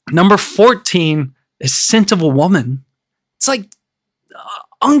 Number 14 is Scent of a Woman. It's like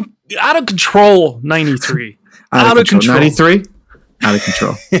out of control. 93, out of control. 93, out of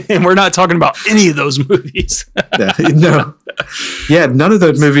control. And we're not talking about any of those movies. No, none of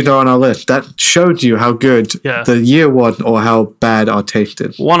those movies are on our list. That showed you how good the year was, or how bad our taste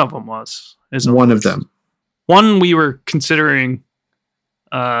is. One of them was. One of them. One we were considering,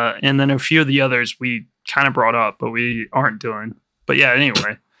 and then a few of the others we kind of brought up, but we aren't doing. But yeah,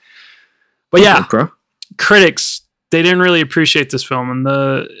 anyway. But yeah, critics they didn't really appreciate this film. In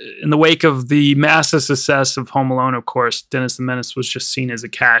the wake of the massive success of Home Alone, of course, Dennis the Menace was just seen as a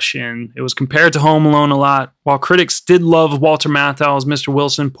cash-in. It was compared to Home Alone a lot. While critics did love Walter Matthau as Mr.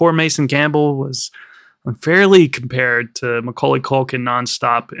 Wilson, poor Mason Gamble was unfairly compared to Macaulay Culkin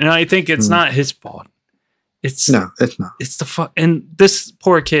nonstop. And I think it's not his fault. It's not. It's and this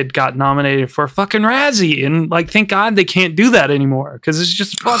poor kid got nominated for a fucking Razzie, and like, thank God they can't do that anymore because it's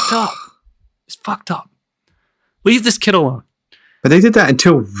just fucked up. It's fucked up. Leave this kid alone. But they did that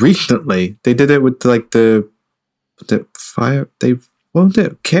until recently. They did it with like the fire. They won't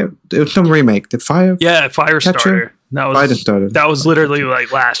it. It was some remake. The fire. Yeah, Firestarter. Firestarter. That was literally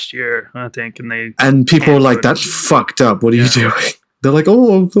like last year, I think, and people were like, "That's fucked up. What are you doing?" They're like,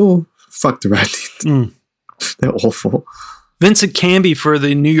 "Oh, fuck the Razzies." They're awful. Vincent Canby for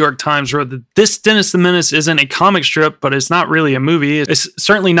the New York Times wrote that this Dennis the Menace isn't a comic strip, but it's not really a movie. It's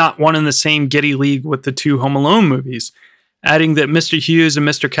certainly not one in the same giddy league with the two Home Alone movies, adding that Mr. Hughes and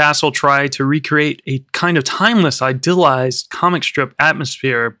Mr. Castle try to recreate a kind of timeless, idealized comic strip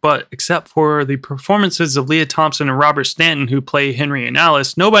atmosphere, but except for the performances of Leah Thompson and Robert Stanton, who play Henry and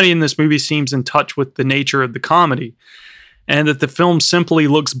Alice, nobody in this movie seems in touch with the nature of the comedy, and that the film simply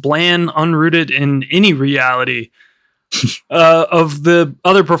looks bland, unrooted in any reality. Of the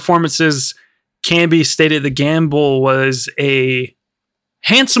other performances, Canby stated that Gamble was a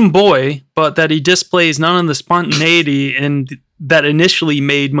handsome boy, but that he displays none of the spontaneity and that initially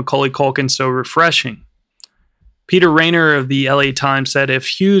made Macaulay Culkin so refreshing. Peter Rayner of the LA Times said if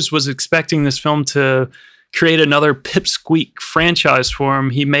Hughes was expecting this film to create another pipsqueak franchise for him,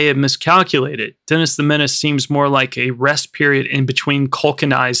 he may have miscalculated. Dennis the Menace seems more like a rest period in between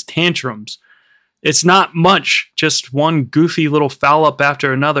Culkinized tantrums. It's not much, just one goofy little foul up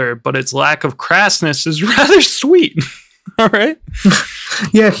after another, but its lack of crassness is rather sweet. All right?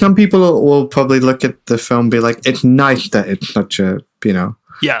 Yeah, some people will probably look at the film and be like, it's nice that it's such a,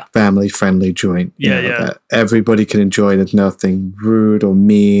 family-friendly joint. That everybody can enjoy. There's nothing rude or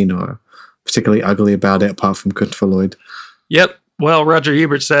mean or particularly ugly about it, apart from Christopher Lloyd. Yep. Well, Roger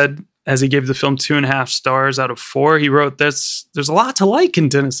Ebert said, as he gave the film 2.5 stars out of 4, he wrote, there's a lot to like in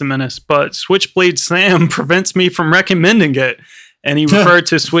Dennis the Menace, but Switchblade Sam prevents me from recommending it. And he referred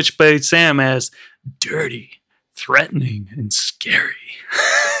to Switchblade Sam as dirty, threatening, and scary.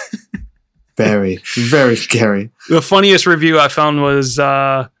 Very, very scary. The funniest review I found was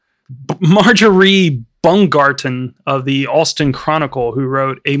Marjorie Bungarten of the Austin Chronicle, who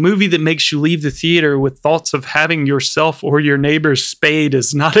wrote, a movie that makes you leave the theater with thoughts of having yourself or your neighbor's spayed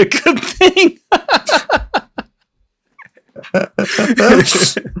is not a good thing.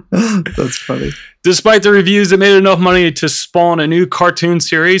 That's funny. Despite the reviews, it made enough money to spawn a new cartoon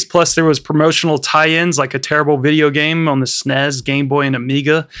series. Plus, there was promotional tie-ins like a terrible video game on the SNES, Game Boy, and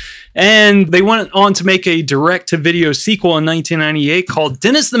Amiga. And they went on to make a direct-to-video sequel in 1998 called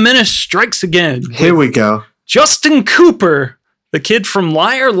Dennis the Menace Strikes Again. Here we go. Justin Cooper, the kid from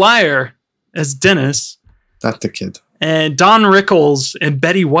Liar Liar, as Dennis. That's the kid. And Don Rickles and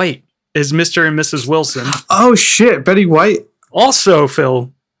Betty White as Mr. and Mrs. Wilson. Oh, shit. Betty White. Also,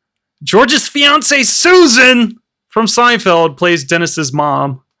 Phil, George's fiance Susan from Seinfeld plays Dennis's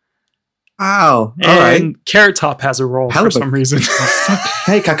mom. Wow. And all right. Carrot Top has a role for some reason.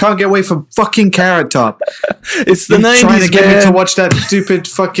 Heck, I can't get away from fucking Carrot Top. It's the 90s, trying to get me to watch that stupid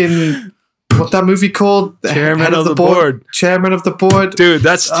fucking... What's that movie called? Chairman of the Board. Chairman of the Board. Dude,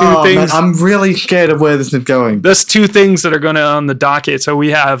 that's two things. Man, I'm really scared of where this is going. That's two things that are going to on the docket. So we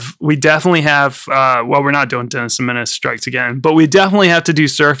definitely have, we're not doing Dennis the Menace Strikes Again, but we definitely have to do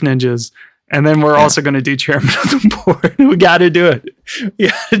Surf Ninjas. And then we're also going to do Chairman of the Board. We got to do it. We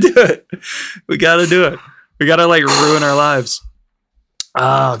got to do it. We got to do it. We got to like ruin our lives.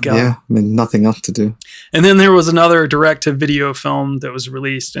 Oh, God. Yeah, I mean, nothing else to do. And then there was another direct-to-video film that was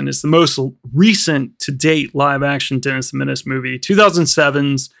released, and it's the most recent to-date live-action Dennis the Menace movie,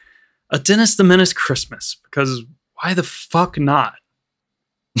 2007's A Dennis the Menace Christmas, because why the fuck not?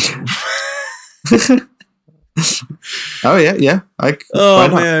 Oh, yeah. Oh,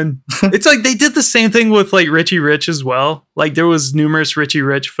 man. It's like they did the same thing with like Richie Rich as well. Like there was numerous Richie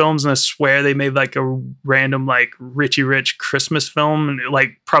Rich films, and I swear they made like a random like Richie Rich Christmas film, and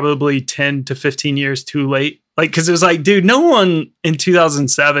like probably 10 to 15 years too late. Like, because it was like, dude, no one in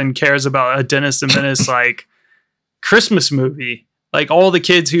 2007 cares about a Dennis the Menace like Christmas movie. Like all the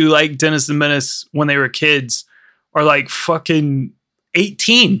kids who like Dennis the Menace when they were kids are like fucking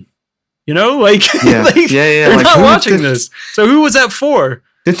 18. You know, like, yeah. They're like, not watching this. So who was that for?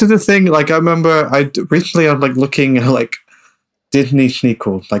 This is the thing. Like, I remember recently I was like looking at like Disney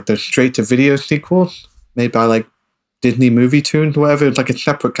sequels, like the straight to video sequels made by like Disney Movie Tunes or whatever. It's like a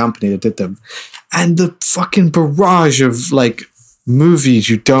separate company that did them. and the fucking barrage of like movies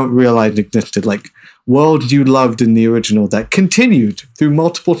you don't realize existed, like world you loved in the original that continued through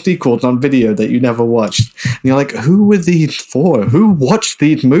multiple sequels on video that you never watched. And you're like, who were these for? Who watched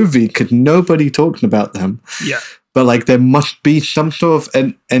these movies? Because nobody talking about them. Yeah. But like there must be some sort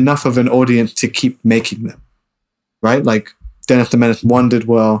of enough of an audience to keep making them. Right? Like Dennis the Menace 1 did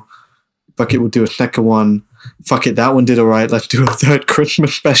well. Fuck it, we'll do a second one. Fuck it, that one did alright. Let's do a third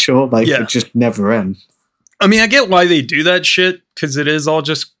Christmas special. Like it just never ends. I mean, I get why they do that shit, because it is all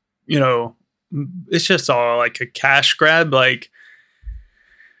just, you know, it's just all like a cash grab. Like,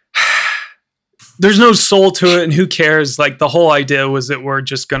 there's no soul to it, and who cares? Like, the whole idea was that we're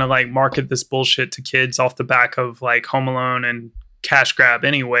just gonna like market this bullshit to kids off the back of like Home Alone and cash grab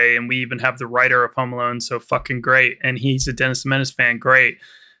anyway. And we even have the writer of Home Alone, so fucking great. And he's a Dennis the Menace fan, great.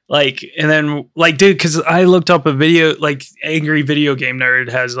 Like, and then like, dude, because I looked up a video, like Angry Video Game Nerd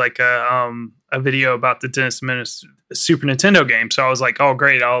has like a video about the Dennis the Menace Super Nintendo game. So I was like, oh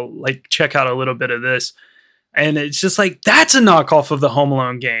great, I'll like check out a little bit of this. And it's just like, that's a knockoff of the Home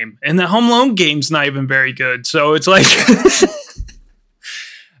Alone game. And the Home Alone game's not even very good. So it's like,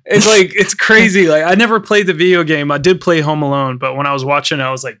 it's crazy. Like, I never played the video game. I did play Home Alone, but when I was watching it,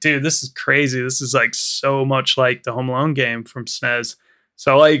 I was like, dude, this is crazy. This is like so much like the Home Alone game from SNES.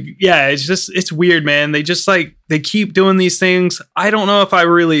 So like, yeah, it's weird, man. They just like, they keep doing these things. I don't know if I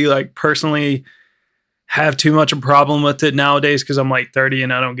really like personally have too much of a problem with it nowadays, because I'm like 30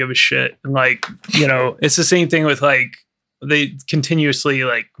 and I don't give a shit. And like, you know, it's the same thing with like, they continuously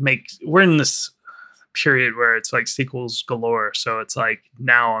like we're in this period where it's like sequels galore. So it's like,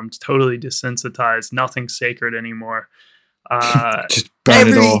 now I'm totally desensitized. Nothing's sacred anymore. Just burn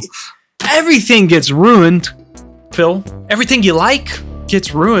it all. Everything gets ruined, Phil. Everything you like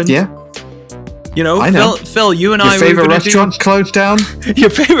gets ruined. Yeah. You know, I know. Phil, you and Your I were favorite gonna restaurant closed down? Your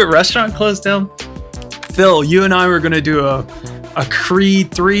favorite restaurant closed down? Phil, you and I were going to do a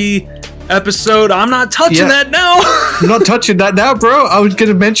Creed 3 episode. I'm not touching that now. I'm not touching that now, bro. I was going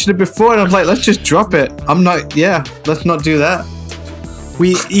to mention it before, and I was like, let's just drop it. Let's not do that.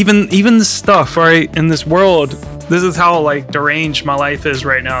 We even the stuff, right, in this world, this is how like deranged my life is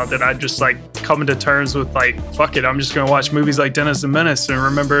right now, that I just like coming to terms with like, fuck it, I'm just gonna watch movies like Dennis the Menace and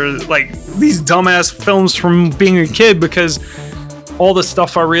remember like these dumbass films from being a kid, because all the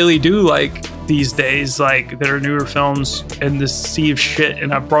stuff I really do like these days, like that are newer films, and this sea of shit,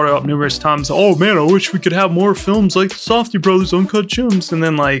 and I've brought it up numerous times. Oh man, I wish we could have more films like the Safdie Brothers, Uncut Gems, and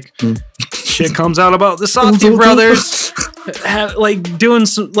then like shit comes out about the Safdie Brothers like doing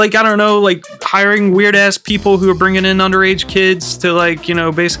some, like, I don't know, like hiring weird ass people who are bringing in underage kids to like, you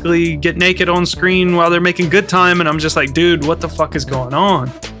know, basically get naked on screen while they're making good time. And I'm just like, dude, what the fuck is going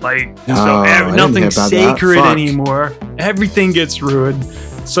on? Like, nothing's sacred anymore. Everything gets ruined.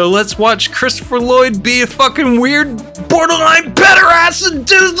 So let's watch Christopher Lloyd be a fucking weird borderline pederast and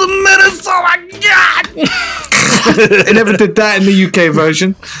do the Menace. Oh my god! They never did that in the UK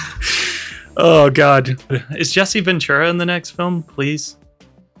version. Oh god. Is Jesse Ventura in the next film? Please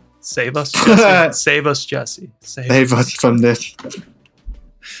save us, Jesse. Save us, Jesse. Save us from this.